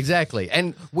 Yeah, exactly.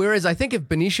 And whereas I think if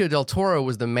Benicio del Toro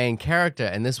was the main character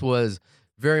and this was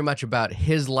very much about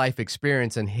his life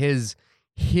experience and his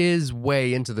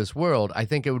way into this world, I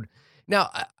think it would. Now,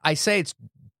 I say it's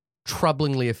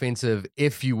troublingly offensive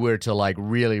if you were to like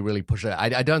really, really push it.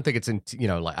 I don't think it's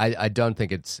I don't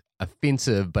think it's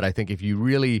offensive, but I think if you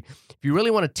really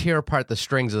want to tear apart the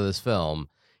strings of this film,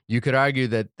 you could argue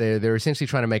that they're essentially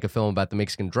trying to make a film about the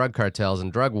Mexican drug cartels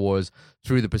and drug wars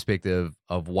through the perspective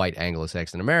of white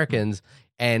Anglo-Saxon Americans,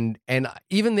 and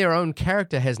even their own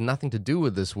character has nothing to do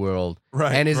with this world,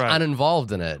 and is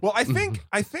uninvolved in it. Well, I think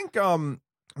I'm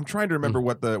trying to remember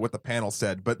what the panel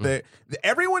said, but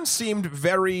everyone seemed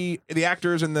the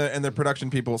actors and the production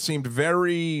people seemed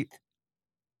very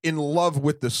in love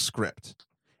with the script.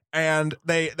 And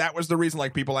that was the reason,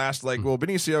 like, people asked, like, well,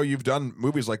 Benicio, you've done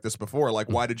movies like this before. Like,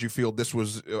 why did you feel this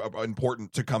was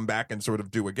important to come back and sort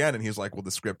of do again? And he's like, well,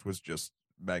 the script was just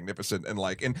magnificent. And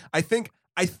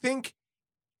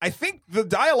I think the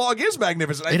dialogue is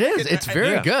magnificent. It's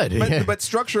very good. But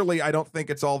structurally, I don't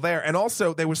think it's all there. And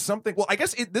also, there was something. Well, I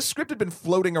guess this script had been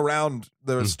floating around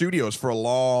the studios for a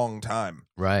long time,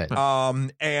 right?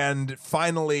 And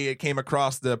finally, it came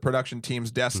across the production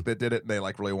team's desk that did it, and they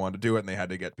really wanted to do it, and they had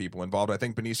to get people involved. I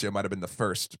think Benicio might have been the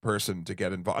first person to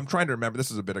get involved. I'm trying to remember.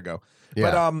 This is a bit ago,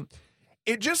 but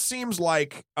it just seems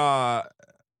like I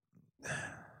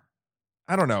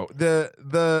don't know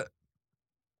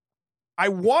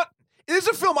it is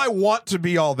a film I want to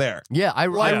be all there. Yeah, I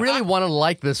really want to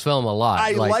like this film a lot.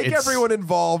 I like everyone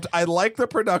involved. I like the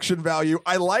production value.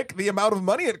 I like the amount of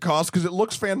money it costs because it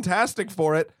looks fantastic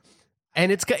for it. And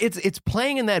it's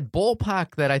playing in that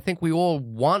ballpark that I think we all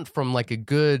want from a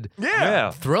good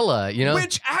thriller,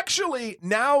 Which actually,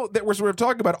 now that we're sort of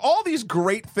talking about, all these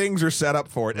great things are set up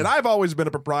for it. And I've always been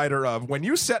a proprietor of, when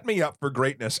you set me up for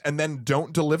greatness and then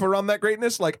don't deliver on that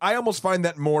greatness, I almost find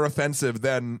that more offensive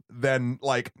than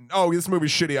oh, this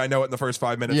movie's shitty, I know it in the first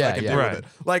 5 minutes, I can deal with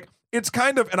it. It's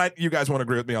kind of, and you guys won't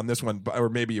agree with me on this one, or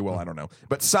maybe you will, I don't know.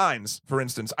 But Signs, for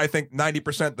instance, I think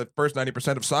the first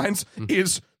 90% of Signs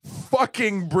is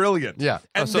fucking brilliant. Yeah.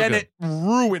 And then it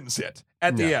ruins it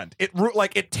at the end.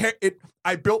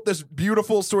 I built this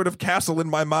beautiful sort of castle in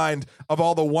my mind of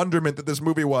all the wonderment that this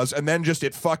movie was, and then just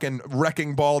it fucking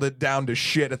wrecking balled it down to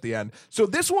shit at the end. So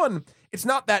this one, it's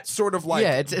not that sort of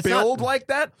it's build not like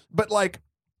that, but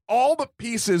all the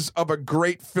pieces of a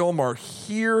great film are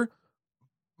here,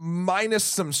 minus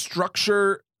some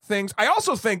structure things. I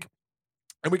also think,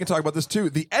 and we can talk about this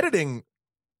too, the editing,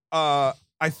 I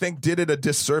think, did it a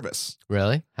disservice.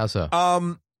 Really? How so?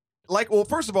 Well,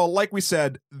 first of all, like we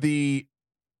said,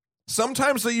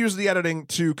 sometimes they use the editing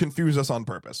to confuse us on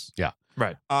purpose. Yeah.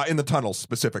 Right. In the tunnels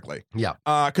specifically. Yeah.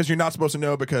 Because you're not supposed to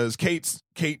know, because Kate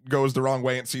goes the wrong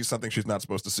way and sees something she's not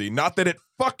supposed to see. Not that it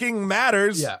fucking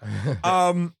matters. Yeah.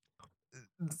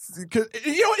 Because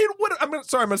it would. I'm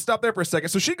gonna stop there for a second.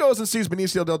 So she goes and sees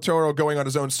Benicio del Toro going on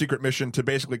his own secret mission to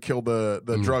basically kill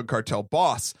the drug cartel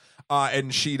boss,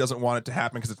 and she doesn't want it to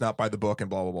happen because it's not by the book and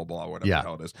blah blah blah blah, whatever the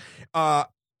hell it is.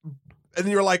 And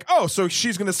you're like, oh, so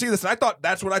she's gonna see this, and I thought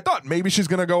that's what I thought. Maybe she's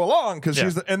gonna go along because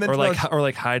she's, and then or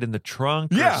hide in the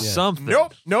trunk, or something.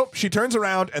 Nope. She turns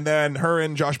around, and then her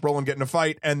and Josh Brolin get in a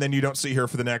fight, and then you don't see her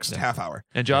for the next half hour.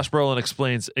 And Josh Brolin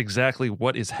explains exactly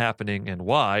what is happening and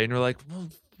why, and you're like, well,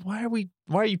 why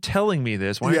are you telling me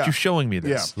this? Why aren't you showing me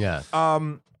this? Yeah.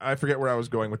 I forget where I was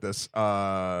going with this.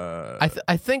 I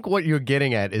think what you're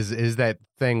getting at is that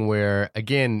thing where,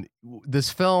 again, this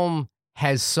film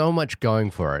has so much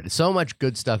going for it, so much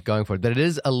good stuff going for it, that it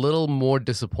is a little more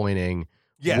disappointing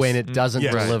when it doesn't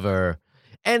deliver.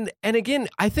 And again,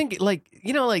 I think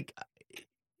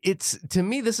it's, to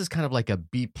me, this is kind of like a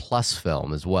B+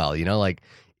 film as well.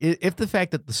 If the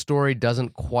fact that the story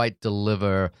doesn't quite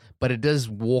deliver, but it does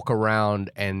walk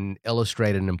around and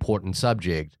illustrate an important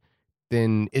subject,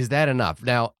 then is that enough?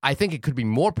 Now, I think it could be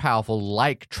more powerful,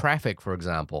 like Traffic, for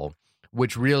example,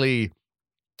 which really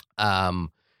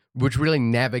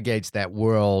navigates that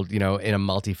world, in a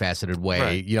multifaceted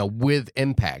way, with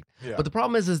impact. Yeah. But the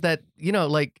problem is that,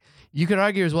 you could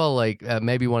argue as well,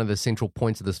 maybe one of the central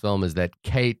points of this film is that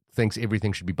Kate thinks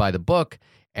everything should be by the book,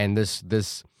 and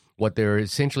this what they're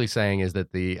essentially saying is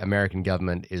that the American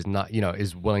government is not,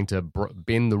 is willing to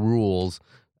bend the rules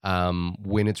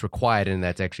when it's required, and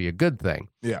that's actually a good thing.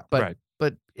 Yeah. But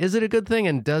is it a good thing?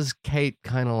 And does Kate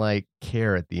kind of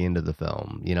care at the end of the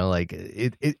film?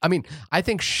 I mean, I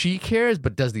think she cares,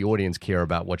 but does the audience care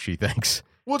about what she thinks?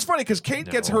 Well, it's funny because Kate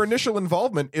gets her initial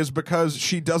involvement is because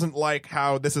she doesn't like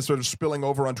how this is sort of spilling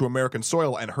over onto American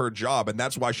soil and her job, and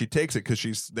that's why she takes it,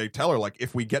 because they tell her,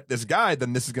 if we get this guy,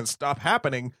 then this is going to stop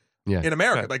happening in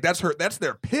America. Right. That's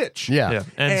their pitch. Yeah.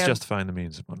 And it's justifying the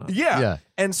means and whatnot. Yeah.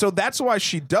 And so that's why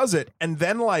she does it. And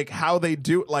then how they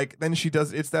do then she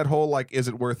does, it's that whole is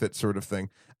it worth it sort of thing.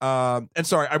 And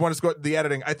sorry, I want to go the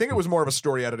editing. I think it was more of a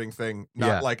story editing thing,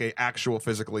 not a actual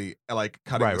physically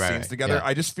cutting the scenes together. Yeah.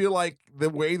 I just feel like the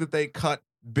way that they cut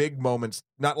big moments,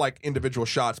 not like individual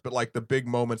shots, but like the big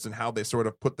moments and how they sort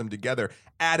of put them together,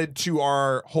 added to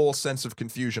our whole sense of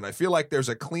confusion. I feel like there's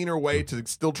a cleaner way to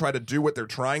still try to do what they're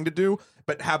trying to do,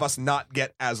 but have us not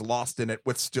get as lost in it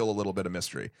with still a little bit of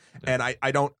mystery. And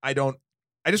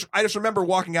I just remember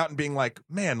walking out and being like,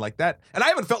 man, like that. And I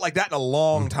haven't felt like that in a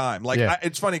long time. Like,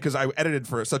 it's funny because I edited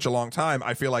for such a long time.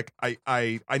 I feel like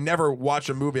I never watch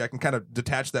a movie. I can kind of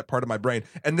detach that part of my brain.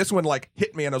 And this one like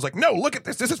hit me and I was like, no, look at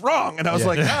this. This is wrong. And I was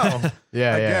like, no, I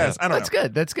guess. I don't know. That's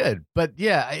good. That's good. But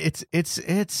yeah, it's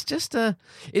just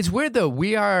it's weird though.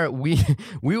 We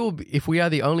will be, if we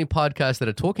are the only podcast that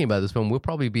are talking about this film, we'll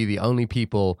probably be the only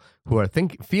people who are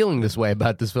feeling this way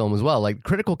about this film as well. Like,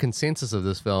 critical consensus of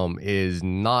this film is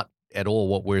not at all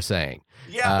what we're saying.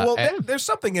 Yeah, well, there's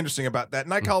something interesting about that,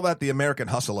 and I call that the American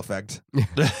Hustle effect.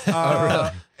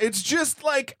 It's just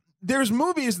like there's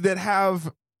movies that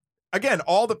have, again,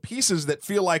 all the pieces that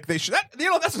feel like they should.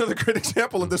 That's another great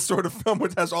example of this sort of film,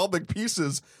 which has all the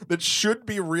pieces that should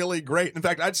be really great. In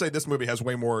fact, I'd say this movie has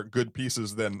way more good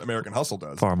pieces than American Hustle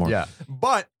does. Far more. Yeah,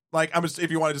 but. Like, if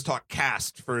you want to just talk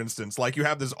cast, for instance, like you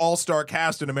have this all-star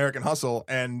cast in American Hustle,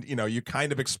 and you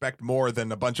kind of expect more than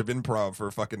a bunch of improv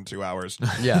for fucking 2 hours.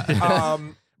 Yeah.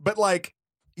 But like,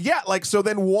 yeah, like so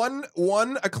then one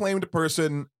acclaimed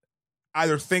person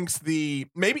either thinks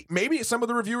maybe some of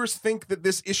the reviewers think that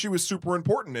this issue is super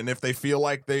important, and if they feel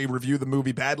like they review the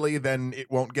movie badly, then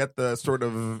it won't get the sort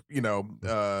of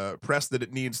press that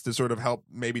it needs to sort of help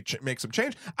maybe make some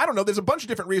change. I don't know. There's a bunch of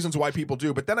different reasons why people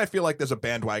do, but then I feel like there's a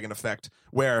bandwagon effect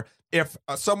where if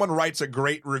someone writes a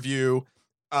great review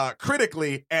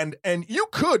critically, and you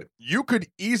could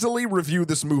easily review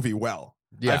this movie well.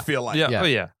 Yeah. I feel like. Yeah. Oh,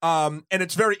 yeah. And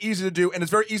it's very easy to do, and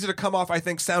it's very easy to come off, I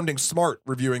think, sounding smart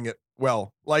reviewing it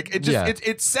well. Like, it just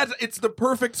it's the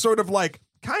perfect sort of like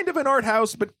kind of an art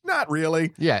house, but not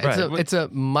really. Yeah, it's a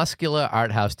muscular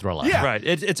art house thriller. Yeah. Right.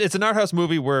 It's an art house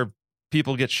movie where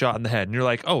people get shot in the head, and you're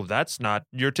like, oh, that's not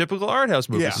your typical art house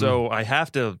movie. Yeah. So I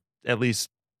have to at least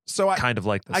kind of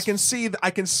like this. I can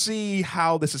see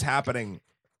how this is happening.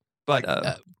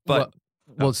 But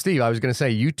Well, Steve, I was going to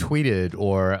say you tweeted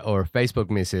or Facebook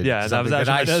message. Yeah, that was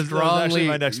actually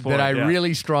my next point. That I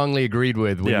really strongly agreed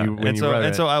with when you wrote it.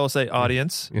 And so I will say,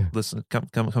 audience, listen, come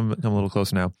a little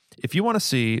closer now. If you want to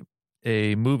see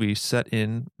a movie set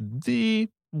in the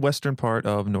western part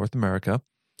of North America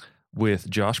with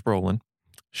Josh Brolin,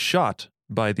 shot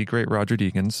by the great Roger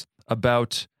Deakins,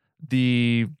 about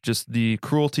the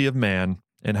cruelty of man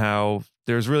and how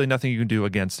there's really nothing you can do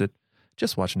against it,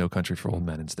 just watch No Country for Old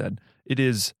Men instead. It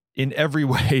is in every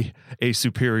way a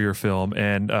superior film,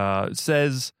 and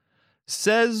says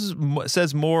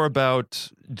more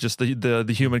about just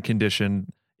the human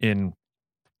condition in,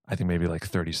 I think, maybe like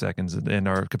 30 seconds, and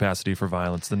our capacity for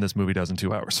violence than this movie does in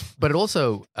 2 hours. But it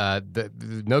also, the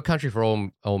No Country for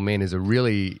Old Men is a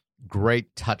really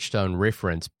great touchstone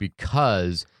reference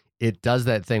because it does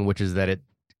that thing, which is that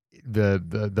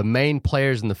the main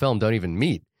players in the film don't even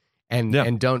meet.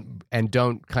 And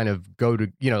don't kind of go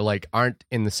to, like, aren't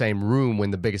in the same room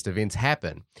when the biggest events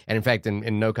happen. And in fact,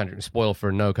 in No Country, spoil for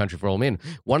No Country for Old Men,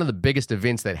 one of the biggest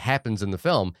events that happens in the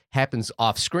film happens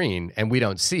off screen, and we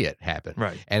don't see it happen.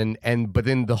 Right. But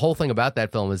then the whole thing about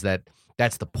that film is that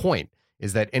that's the point,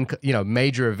 is that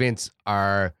major events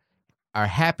are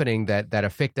happening that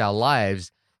affect our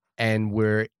lives, and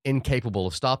we're incapable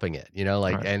of stopping it.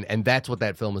 Right. and that's what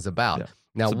that film is about. Yeah.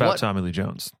 Now, it's about Tommy Lee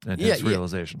Jones and his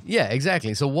realization. Yeah,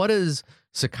 exactly. So what is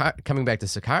coming back to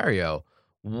Sicario,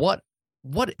 what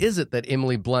is it that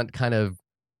Emily Blunt kind of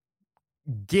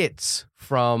gets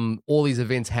from all these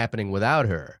events happening without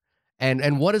her?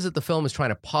 And what is it the film is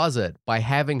trying to posit by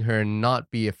having her not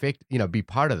be be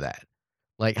part of that?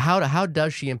 Like, how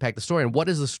does she impact the story, and what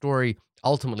is the story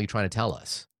ultimately trying to tell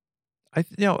us? I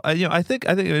think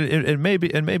it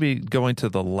may be going to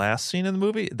the last scene in the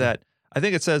movie that I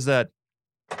think it says that,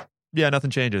 yeah,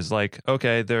 nothing changes. Like,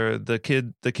 okay, the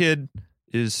kid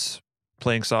is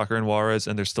playing soccer in Juarez,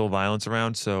 and there's still violence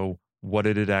around. So what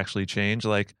did it actually change?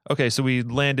 Like, okay, so we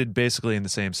landed basically in the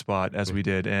same spot as we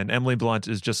did, and Emily Blunt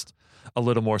is just a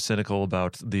little more cynical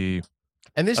about the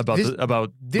there's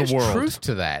world. Truth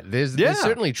to that. There's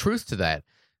certainly truth to that.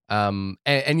 And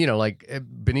like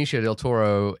Benicio del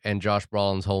Toro and Josh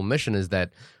Brolin's whole mission is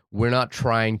that we're not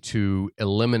trying to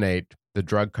eliminate the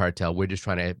drug cartel. We're just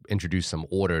trying to introduce some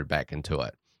order back into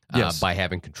it by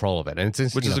having control of it. And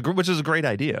it's which is a great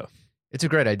idea. It's a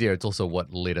great idea. It's also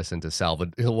what led us into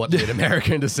what led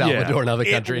America into Salvador and other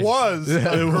countries. It was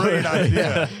a great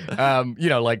idea.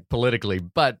 Like politically,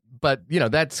 but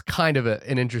that's kind of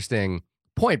an interesting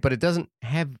point. But it doesn't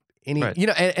have any, right.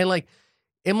 and like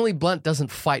Emily Blunt doesn't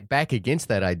fight back against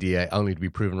that idea only to be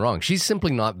proven wrong. She's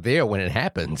simply not there when it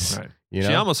happens. Right. You know?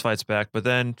 She almost fights back, but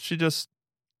then spoiler,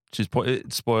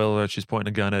 she's pointing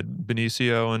a gun at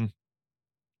Benicio, and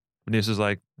Benicio's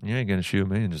like, "You ain't gonna shoot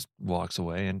me," and just walks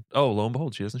away. And lo and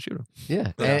behold, she doesn't shoot him.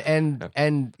 Yeah,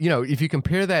 and you know, if you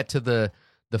compare that to the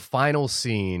final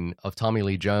scene of Tommy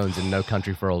Lee Jones in No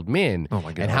Country for Old Men, oh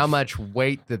my god, and how much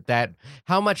weight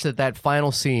that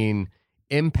final scene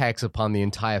impacts upon the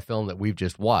entire film that we've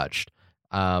just watched.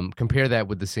 Compare that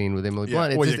with the scene with Emily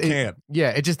Blunt. You can't.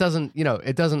 It just doesn't. You know,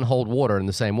 it doesn't hold water in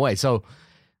the same way. So,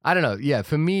 I don't know. Yeah,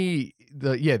 for me,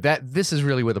 this is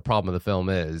really where the problem of the film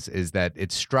is that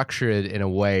it's structured in a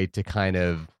way to kind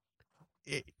of,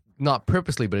 not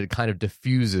purposely, but it kind of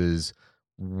diffuses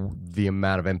the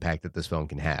amount of impact that this film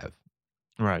can have.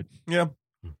 Right. Yeah.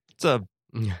 It's a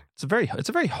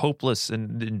very hopeless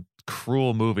and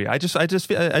cruel movie. I just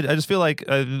feel like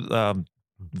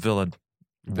villain.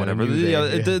 Whatever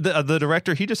the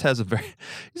director, he just has a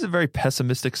very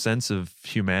pessimistic sense of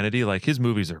humanity. Like, his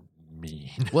movies are mean.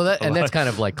 Well, that's kind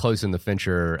of like close in the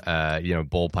Fincher,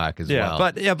 ballpark as well.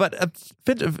 But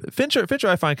Fincher,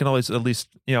 I find, can always at least,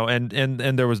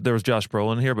 and there was Josh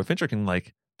Brolin here, but Fincher can,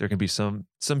 like, there can be some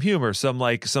humor, some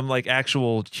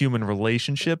actual human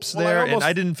relationships there. And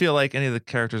I didn't feel like any of the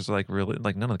characters, like, really,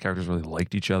 like, none of the characters really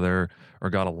liked each other or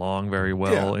got along very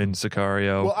well in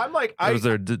Sicario. Well, I'm like,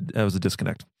 that was a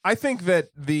disconnect. I think that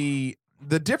the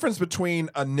difference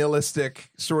between a nihilistic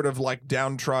sort of like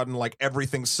downtrodden, like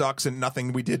everything sucks and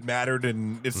nothing we did mattered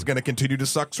and it's going to continue to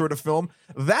suck sort of film,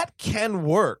 that can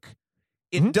work.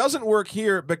 It doesn't work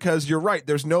here because you're right.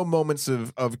 There's no moments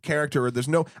of character. Or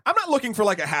I'm not looking for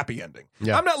like a happy ending.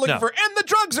 Yeah. I'm not looking for, and the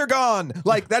drugs are gone.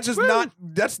 Like, that's just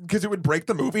that's because it would break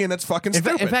the movie and it's fucking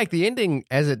stupid. In fact, the ending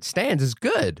as it stands is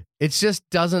good. It just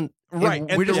doesn't. Right.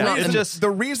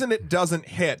 The reason it doesn't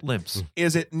hit limps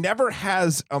is it never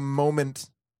has a moment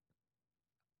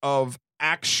of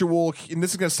actual, and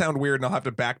this is going to sound weird and I'll have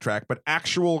to backtrack, but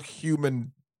actual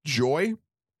human joy.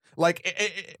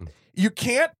 Like, you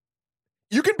can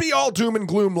be all doom and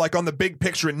gloom, like, on the big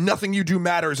picture, and nothing you do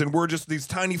matters, and we're just these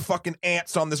tiny fucking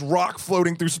ants on this rock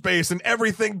floating through space, and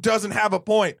everything doesn't have a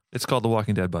point. It's called The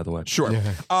Walking Dead, by the way. Sure.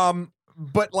 Yeah.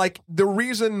 But, like, the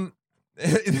reason...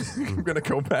 I'm going to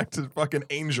go back to fucking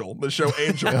Angel, the show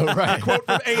Angel. Right. Quote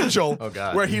from Angel,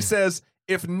 where he says,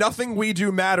 "If nothing we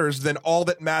do matters, then all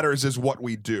that matters is what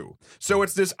we do." So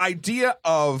it's this idea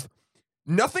of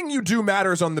nothing you do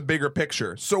matters on the bigger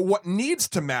picture. So what needs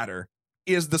to matter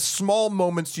is the small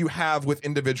moments you have with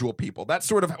individual people, that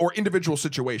sort of, or individual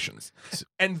situations.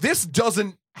 And this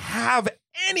doesn't have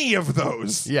any of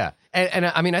those. Yeah. And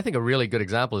I mean, I think a really good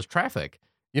example is Traffic.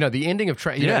 You know, the ending of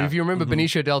Traffic, know, if you remember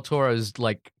Benicio del Toro's,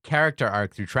 like, character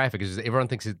arc through Traffic, is everyone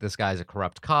thinks that this guy's a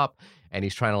corrupt cop and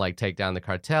he's trying to, like, take down the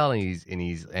cartel,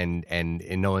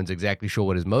 and no one's exactly sure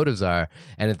what his motives are.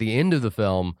 And at the end of the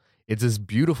film, it's this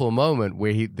beautiful moment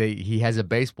where he has a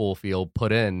baseball field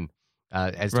put in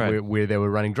to where they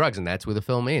were running drugs, and that's where the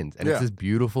film ends. And it's this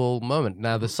beautiful moment.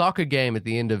 Now, the soccer game at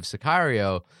the end of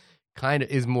Sicario kind of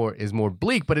is more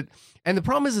bleak, but and the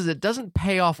problem is it doesn't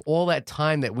pay off all that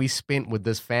time that we spent with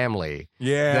this family,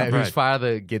 whose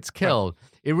father gets killed.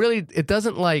 It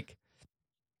doesn't, like,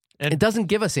 and it doesn't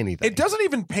give us anything. It doesn't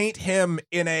even paint him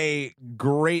in a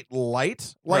great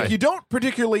light. Like, you don't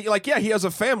particularly, like, he has a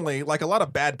family. Like, a lot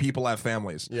of bad people have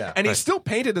families. Yeah. And he's still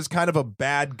painted as kind of a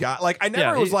bad guy. Like, I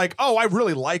never was like, oh, I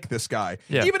really like this guy.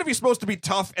 Yeah. Even if he's supposed to be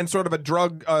tough and sort of a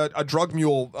drug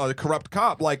mule, corrupt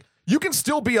cop, like, you can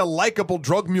still be a likable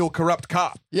drug mule corrupt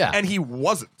cop. Yeah. And he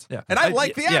wasn't. Yeah. And I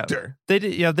like the actor. They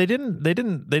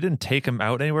didn't take him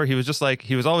out anywhere. He was just like,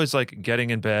 he was always, like,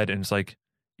 getting in bed and just, like,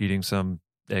 eating some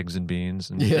eggs and beans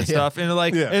and stuff, and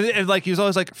like and like he was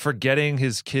always, like, forgetting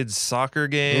his kid's soccer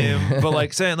game, but,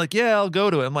 like, saying, like, I'll go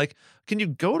to it. I'm like, can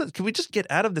we just get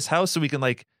out of this house so we can,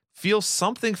 like, feel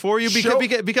something for you?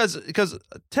 Because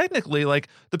technically, like,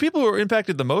 the people who are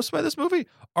impacted the most by this movie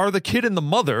are the kid and the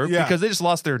mother, because they just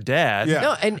lost their dad.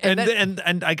 No,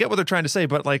 and I get what they're trying to say,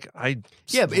 but, like,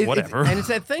 whatever. And it's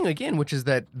that thing again, which is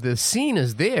that the scene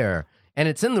is there and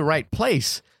it's in the right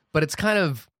place, but it's kind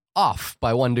of off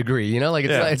by 1 degree, you know, like,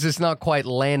 it's just not quite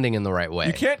landing in the right way.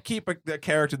 You can't keep a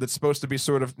character that's supposed to be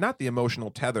sort of not the emotional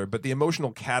tether, but the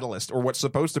emotional catalyst, or what's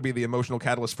supposed to be the emotional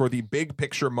catalyst for the big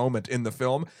picture moment in the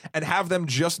film, and have them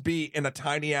just be in a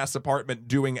tiny ass apartment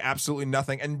doing absolutely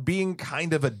nothing and being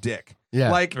kind of a dick. Yeah,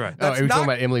 like, are you talking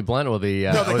about Emily Blunt or the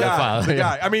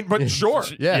guy? I mean, but sure,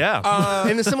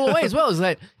 in a similar way as well.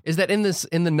 Is that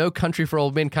in the No Country for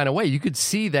Old Men kind of way? You could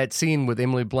see that scene with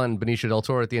Emily Blunt and Benicio del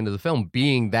Toro at the end of the film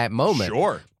being that moment.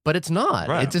 Sure, but it's not.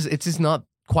 Right. It's just not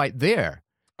quite there.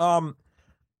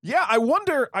 Yeah, I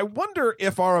wonder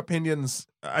if our opinions.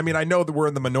 I mean, I know that we're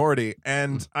in the minority,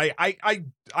 and I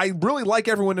really like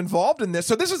everyone involved in this.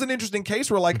 So this is an interesting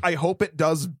case where, like, I hope it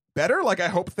does better. Like, I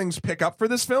hope things pick up for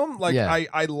this film. Like, Yeah.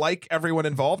 I like everyone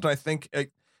involved, and I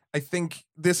think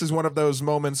this is one of those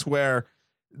moments where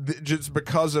just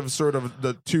because of sort of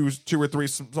the two or three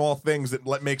small things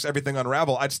that makes everything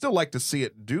unravel, I'd still like to see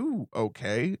it do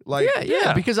okay. Like,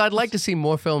 yeah, because I'd like to see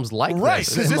more films like right,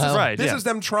 this. This is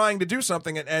them trying to do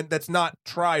something and that's not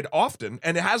tried often,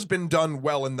 and it has been done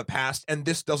well in the past, and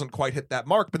this doesn't quite hit that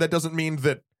mark, but that doesn't mean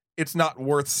that it's not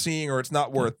worth seeing or it's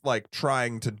not worth like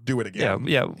trying to do it again.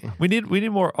 Yeah. We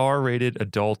need more R-rated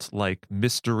adult like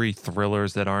mystery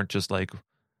thrillers that aren't just like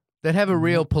that have a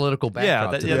real political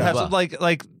backdrop.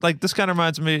 Like this kind of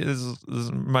reminds me. This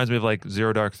reminds me of like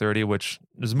Zero Dark 30, which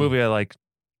is a movie I like,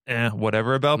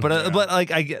 whatever about. But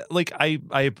like I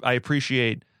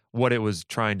appreciate what it was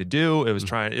trying to do. It was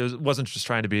wasn't just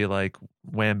trying to be like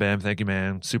wham bam, thank you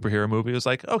man, superhero movie. It was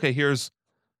like, okay,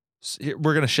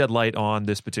 we're going to shed light on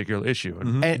this particular issue,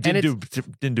 and it didn't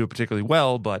do it particularly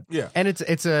well, but yeah. And it's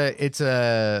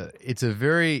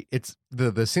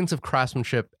the sense of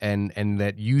craftsmanship and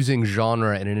that using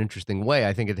genre in an interesting way.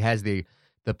 I think it has the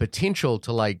potential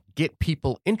to like get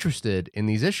people interested in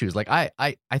these issues. Like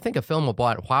I think a film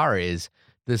about horror is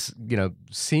this,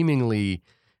 seemingly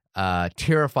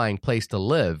terrifying place to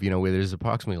live, where there's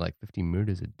approximately like 50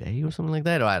 murders a day or something like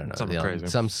that. Or I don't know. Something crazy.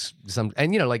 Some,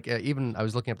 and even I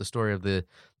was looking up the story of the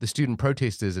student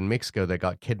protesters in Mexico that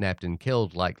got kidnapped and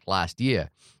killed like last year.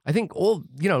 I think all,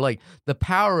 like the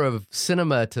power of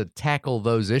cinema to tackle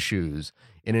those issues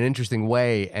in an interesting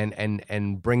way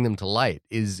and bring them to light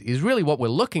is really what we're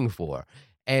looking for.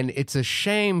 And it's a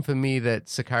shame for me that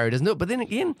Sicario doesn't do it. But then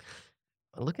again,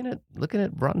 looking at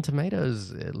Rotten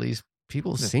Tomatoes, at least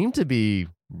people seem to be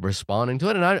responding to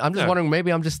it, and I'm just wondering,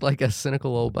 maybe I'm just like a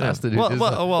cynical old bastard.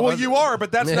 Well, you are,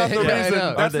 but that's not the reason.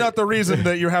 That's not the reason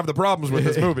that you have the problems with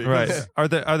this movie, right? Are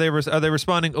they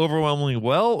responding overwhelmingly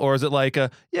well, or is it like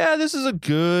this is a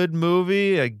good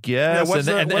movie, I guess, and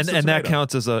that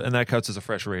counts as a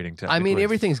fresh rating? I mean,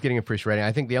 everything's getting a fresh rating.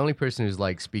 I think the only person who's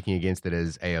like speaking against it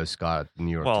is A.O. Scott at the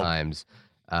New York Times.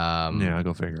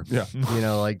 Go figure. Yeah,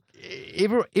 like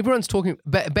everyone's talking.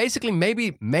 But basically,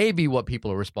 maybe what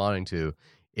people are responding to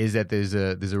is that there's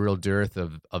a real dearth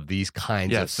of these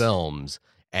kinds of films,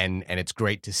 and it's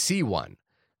great to see one.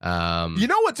 You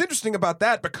know what's interesting about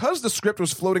that? Because the script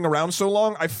was floating around so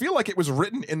long, I feel like it was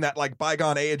written in that like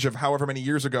bygone age of however many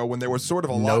years ago when there was sort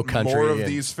of a lot more of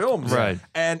these films, right?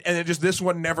 And it just this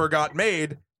one never got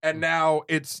made, and now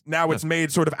it's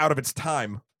made sort of out of its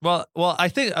time. Well, I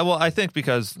think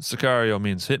because Sicario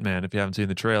means hitman. If you haven't seen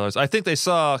the trailers, I think they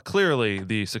saw clearly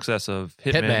the success of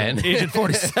Hitman. Agent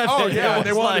 47. Oh yeah,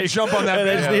 they wanted to jump on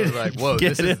that. Like, whoa,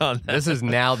 this is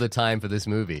now the time for this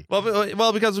movie.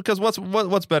 Well, because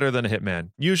what's better than a hitman?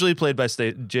 Usually played by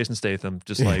Jason Statham,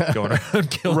 just like going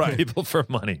around killing people for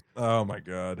money. Oh my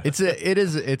god, it's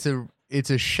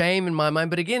a shame in my mind.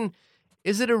 But again,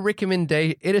 is it a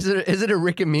recommendation? Is it a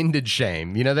recommended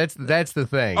shame? That's the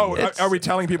thing. Oh, are we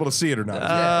telling people to see it or not?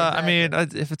 I mean,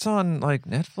 if it's on like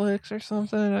Netflix or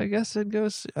something, I guess it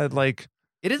goes like.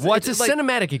 It is. It's a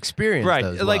cinematic experience, right?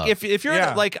 Though, like if you're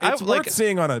it's worth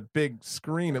seeing on a big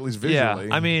screen, at least visually.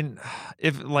 Yeah, I mean,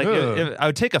 if I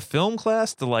would take a film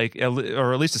class to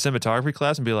or at least a cinematography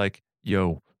class and be like,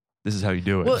 yo. This is how you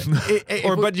do it.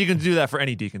 Well, but you can do that for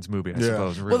any Deakins movie, I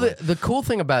suppose. Really. Well, the cool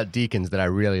thing about Deakins that I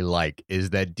really like is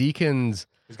that Deakins...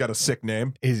 He's got a sick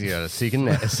name. He's got a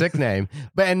sick name.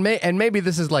 But and maybe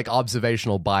this is like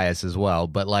observational bias as well,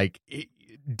 but like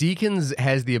Deakins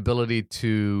has the ability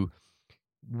to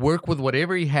work with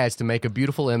whatever he has to make a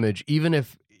beautiful image, even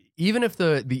if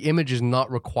the image is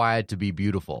not required to be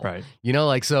beautiful, right?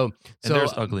 So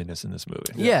there's ugliness in this movie.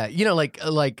 Yeah,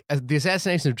 like the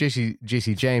assassination of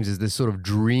Jesse James is this sort of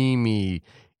dreamy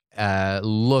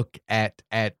look at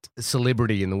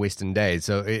celebrity in the Western days.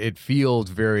 So it feels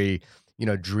very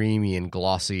dreamy and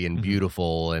glossy and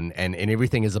beautiful, and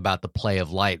everything is about the play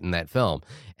of light in that film.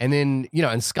 And then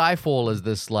and Skyfall is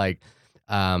this like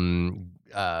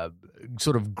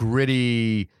sort of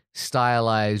gritty,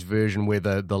 stylized version where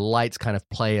the lights kind of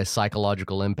play a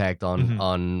psychological impact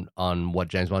on what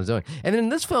James Bond is doing. And then in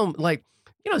this film, like,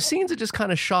 scenes are just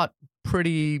kind of shot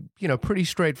pretty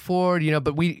straightforward,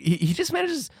 but he just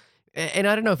manages, and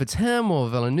I don't know if it's him or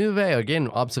Villeneuve, again,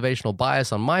 observational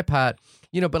bias on my part,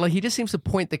 but like he just seems to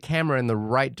point the camera in the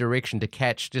right direction to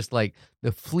catch just like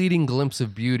the fleeting glimpse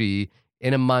of beauty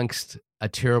in amongst a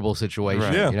terrible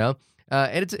situation, and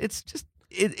it's just,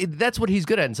 that's what he's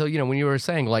good at. And so, when you were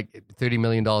saying like $30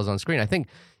 million on screen, I think,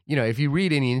 if you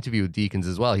read any interview with Deakins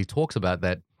as well, he talks about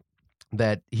that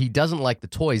that he doesn't like the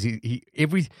toys.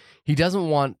 He doesn't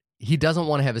want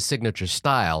to have a signature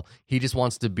style. He just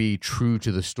wants to be true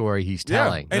to the story he's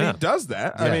telling. And he does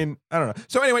that. Yeah. I mean, I don't know.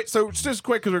 So anyway, so just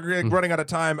quick because we're running out of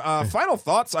time. Final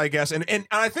thoughts, I guess, and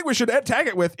I think we should tag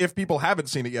it with if people haven't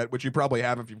seen it yet, which you probably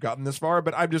have if you've gotten this far.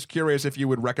 But I'm just curious if you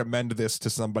would recommend this to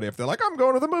somebody if they're like, I'm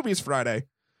going to the movies Friday.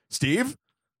 Steve,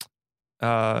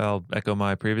 I'll echo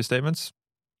my previous statements.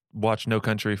 Watch No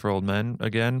Country for Old Men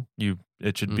again.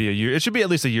 It should be It should be at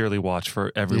least a yearly watch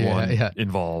for everyone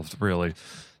involved. Really.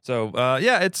 So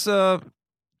it's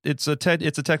a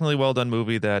technically well done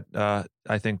movie that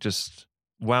I think just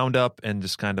wound up and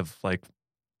just kind of like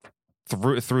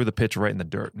threw the pitch right in the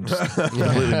dirt and just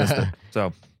completely missed it.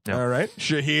 So yeah. All right,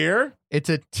 Shahir. It's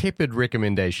a tepid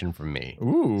recommendation from me.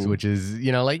 Ooh, which is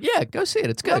go see it.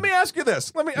 It's good. Let me ask you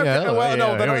this.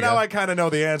 Now I kind of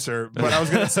know the answer, but I was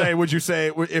going to say, would you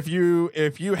say if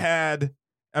you had?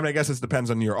 I mean, I guess this depends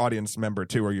on your audience member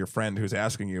too, or your friend who's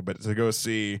asking you. But to go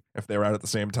see if they were out at the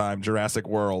same time, Jurassic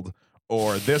World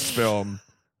or this film.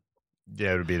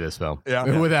 Yeah, it would be this film.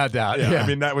 Yeah, without doubt. Yeah. I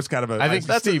mean, that was kind of a. I think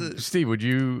Steve, would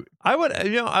you? I would.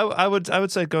 I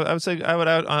would say go. I would say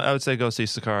go see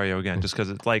Sicario again, just because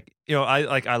it's like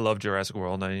I love Jurassic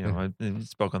World. I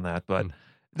spoke on that, but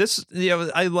this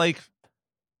I like.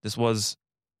 This was.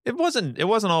 It wasn't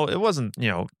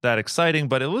that exciting,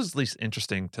 but it was at least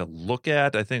interesting to look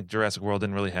at. I think Jurassic World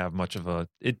didn't really have much of a.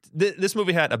 This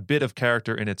movie had a bit of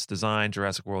character in its design.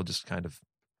 Jurassic World just kind of.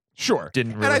 Sure.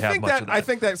 Didn't really have much of that. I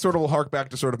think that sort of will hark back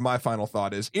to sort of my final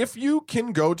thought is if you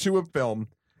can go to a film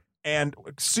and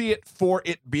see it for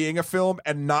it being a film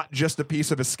and not just a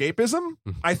piece of escapism,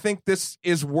 I think this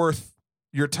is worth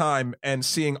your time and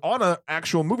seeing on an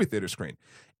actual movie theater screen.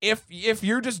 If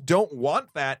you just don't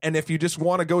want that and if you just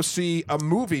want to go see a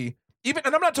movie, and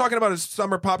I'm not talking about a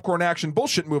summer popcorn action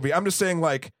bullshit movie. I'm just saying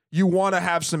like you want to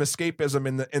have some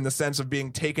escapism in the sense of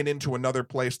being taken into another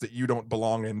place that you don't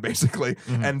belong in, basically,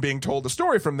 and being told a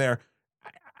story from there.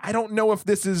 I don't know if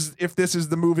this is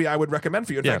the movie I would recommend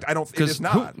for you. In fact, I don't. It is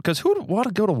not. Because who would want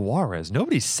to go to Juarez?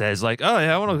 Nobody says like, oh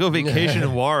yeah, I want to go vacation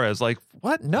in Juarez. Like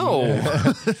what? No,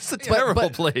 it's a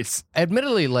terrible place.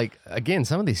 Admittedly, like again,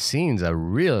 some of these scenes are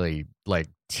really like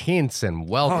tense and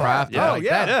well crafted.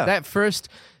 That first.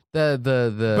 But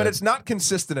it's not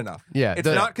consistent enough. Yeah, it's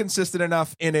not consistent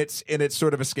enough in its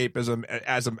sort of escapism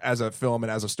as a film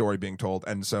and as a story being told.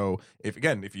 And so if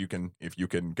you can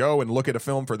go and look at a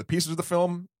film for the pieces of the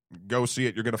film, go see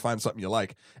it. You're going to find something you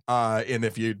like. And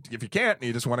if you can't, and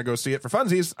you just want to go see it for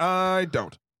funsies,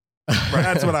 don't. Right,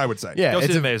 that's what I would say. Yeah, go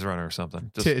see the Maze Runner or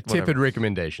something. Tepid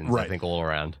recommendations, right. I think, all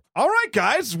around. All right,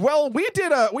 guys. Well, we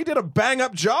did a bang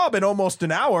up job in almost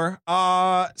an hour.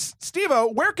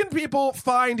 Steve-O, where can people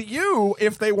find you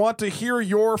if they want to hear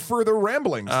your further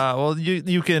ramblings? Well,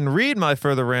 you can read my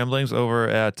further ramblings over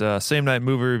at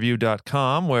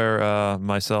SameNightMovieReview.com, where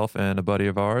myself and a buddy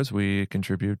of ours, we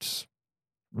contribute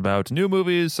about new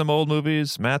movies, some old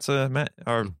movies.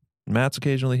 Matt's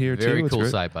occasionally here too. Very cool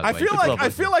site, by the way. I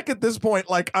feel like at this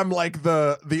point, like I'm like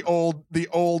the old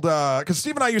because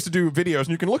Steve and I used to do videos, and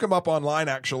you can look them up online.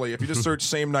 Actually, if you just search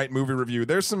 "Same Night Movie Review,"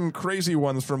 there's some crazy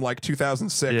ones from like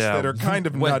 2006 that are kind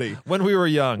of nutty. When we were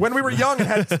young, and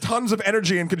had tons of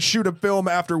energy and could shoot a film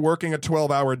after working a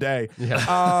 12-hour day.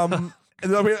 Yeah.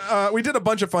 We did a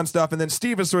bunch of fun stuff, and then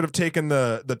Steve has sort of taken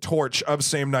the torch of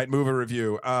Same Night Movie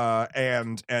Review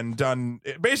and done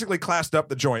basically classed up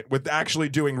the joint with actually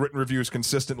doing written reviews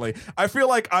consistently. I feel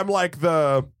like I'm like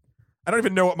I don't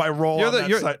even know what my role you're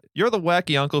is. You're the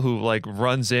wacky uncle who like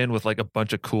runs in with like a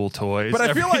bunch of cool toys. But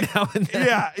I feel like now and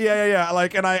then. Yeah.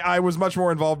 Like, and I was much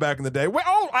more involved back in the day. Well,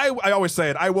 I always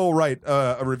say it. I will write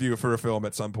a review for a film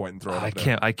at some point and throw it.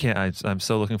 I can't. I'm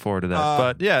so looking forward to that.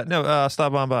 But yeah, no.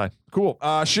 Stop on by. Cool.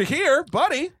 Shahir,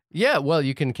 buddy. Yeah, well,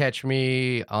 you can catch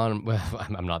me on. Well,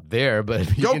 I'm not there, but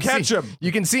go catch him.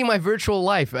 You can see my virtual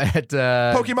life at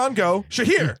Pokemon Go.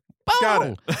 Shahir. Got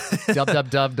it.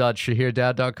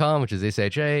 www.shahirdaud.com, which is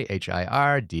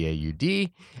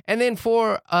SHAHIRDAUD. And then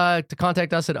to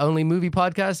contact us at Only Movie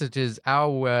Podcast, which is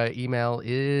our email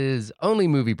is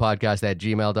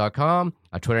onlymoviepodcast@gmail.com.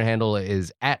 Our Twitter handle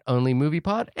is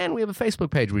 @OnlyMoviePod, and we have a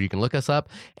Facebook page where you can look us up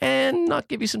and not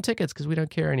give you some tickets because we don't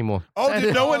care anymore. Oh,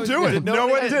 did no one do it? No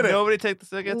one did it. Nobody take the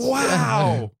tickets.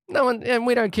 Wow. No one, and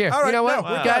we don't care. Right, you know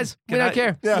what, guys? We don't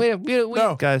care. Yeah.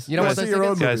 No, guys. You know what? See your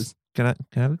own guys. movies. Can I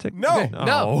have a ticket?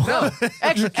 No.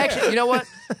 Actually, you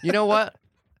know what?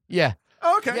 Yeah.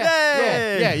 Okay.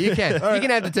 Yeah, you can. You can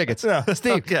have the tickets. Yeah.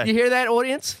 Steve, okay. You hear that,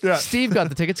 audience? Yeah. Steve got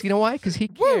the tickets. You know why? Because he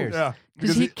cares. Yeah.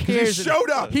 Because he cares. He showed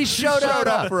up. He showed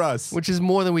up for us. which is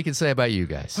more than we can say about you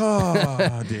guys.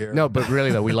 Oh, dear. No, but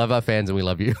really though, we love our fans and we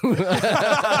love you.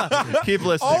 Keep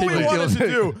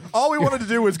listening. All we wanted to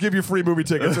do was give you free movie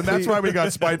tickets, and that's why we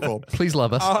got spiteful. Please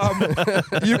love us.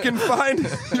 You can find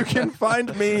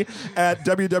me at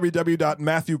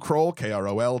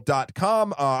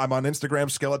www.matthewkroll.com. I'm on Instagram,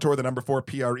 Skeletor, the number 4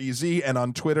 PREZ, and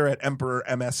on Twitter at Emperor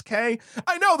MSK.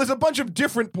 I know there's a bunch of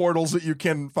different portals that you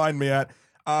can find me at.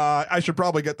 I should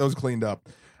probably get those cleaned up.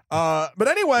 But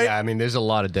anyway, yeah, I mean, there's a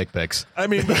lot of dick pics. I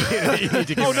mean, no.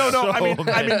 I mean,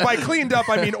 by cleaned up,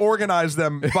 I mean organize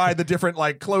them by the different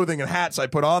like clothing and hats I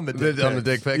put on the dick pics. On the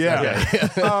dick pic. Yeah.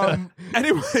 Okay.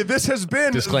 Anyway, this has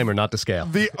been Disclaimer: not to scale.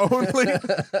 This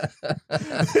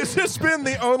has been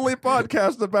the only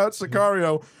podcast about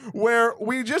Sicario where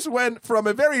we just went from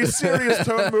a very serious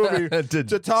tone movie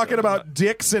to talking about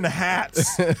dicks and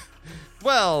hats.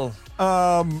 Well,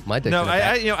 my dick's no, in a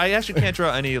bat- I actually can't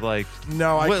draw any like.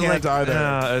 No, I can't either.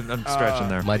 I'm stretching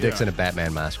there. My dick's in a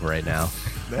Batman mask right now.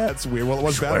 That's weird. Well, it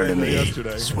was Batman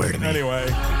yesterday. Swear to me. Anyway.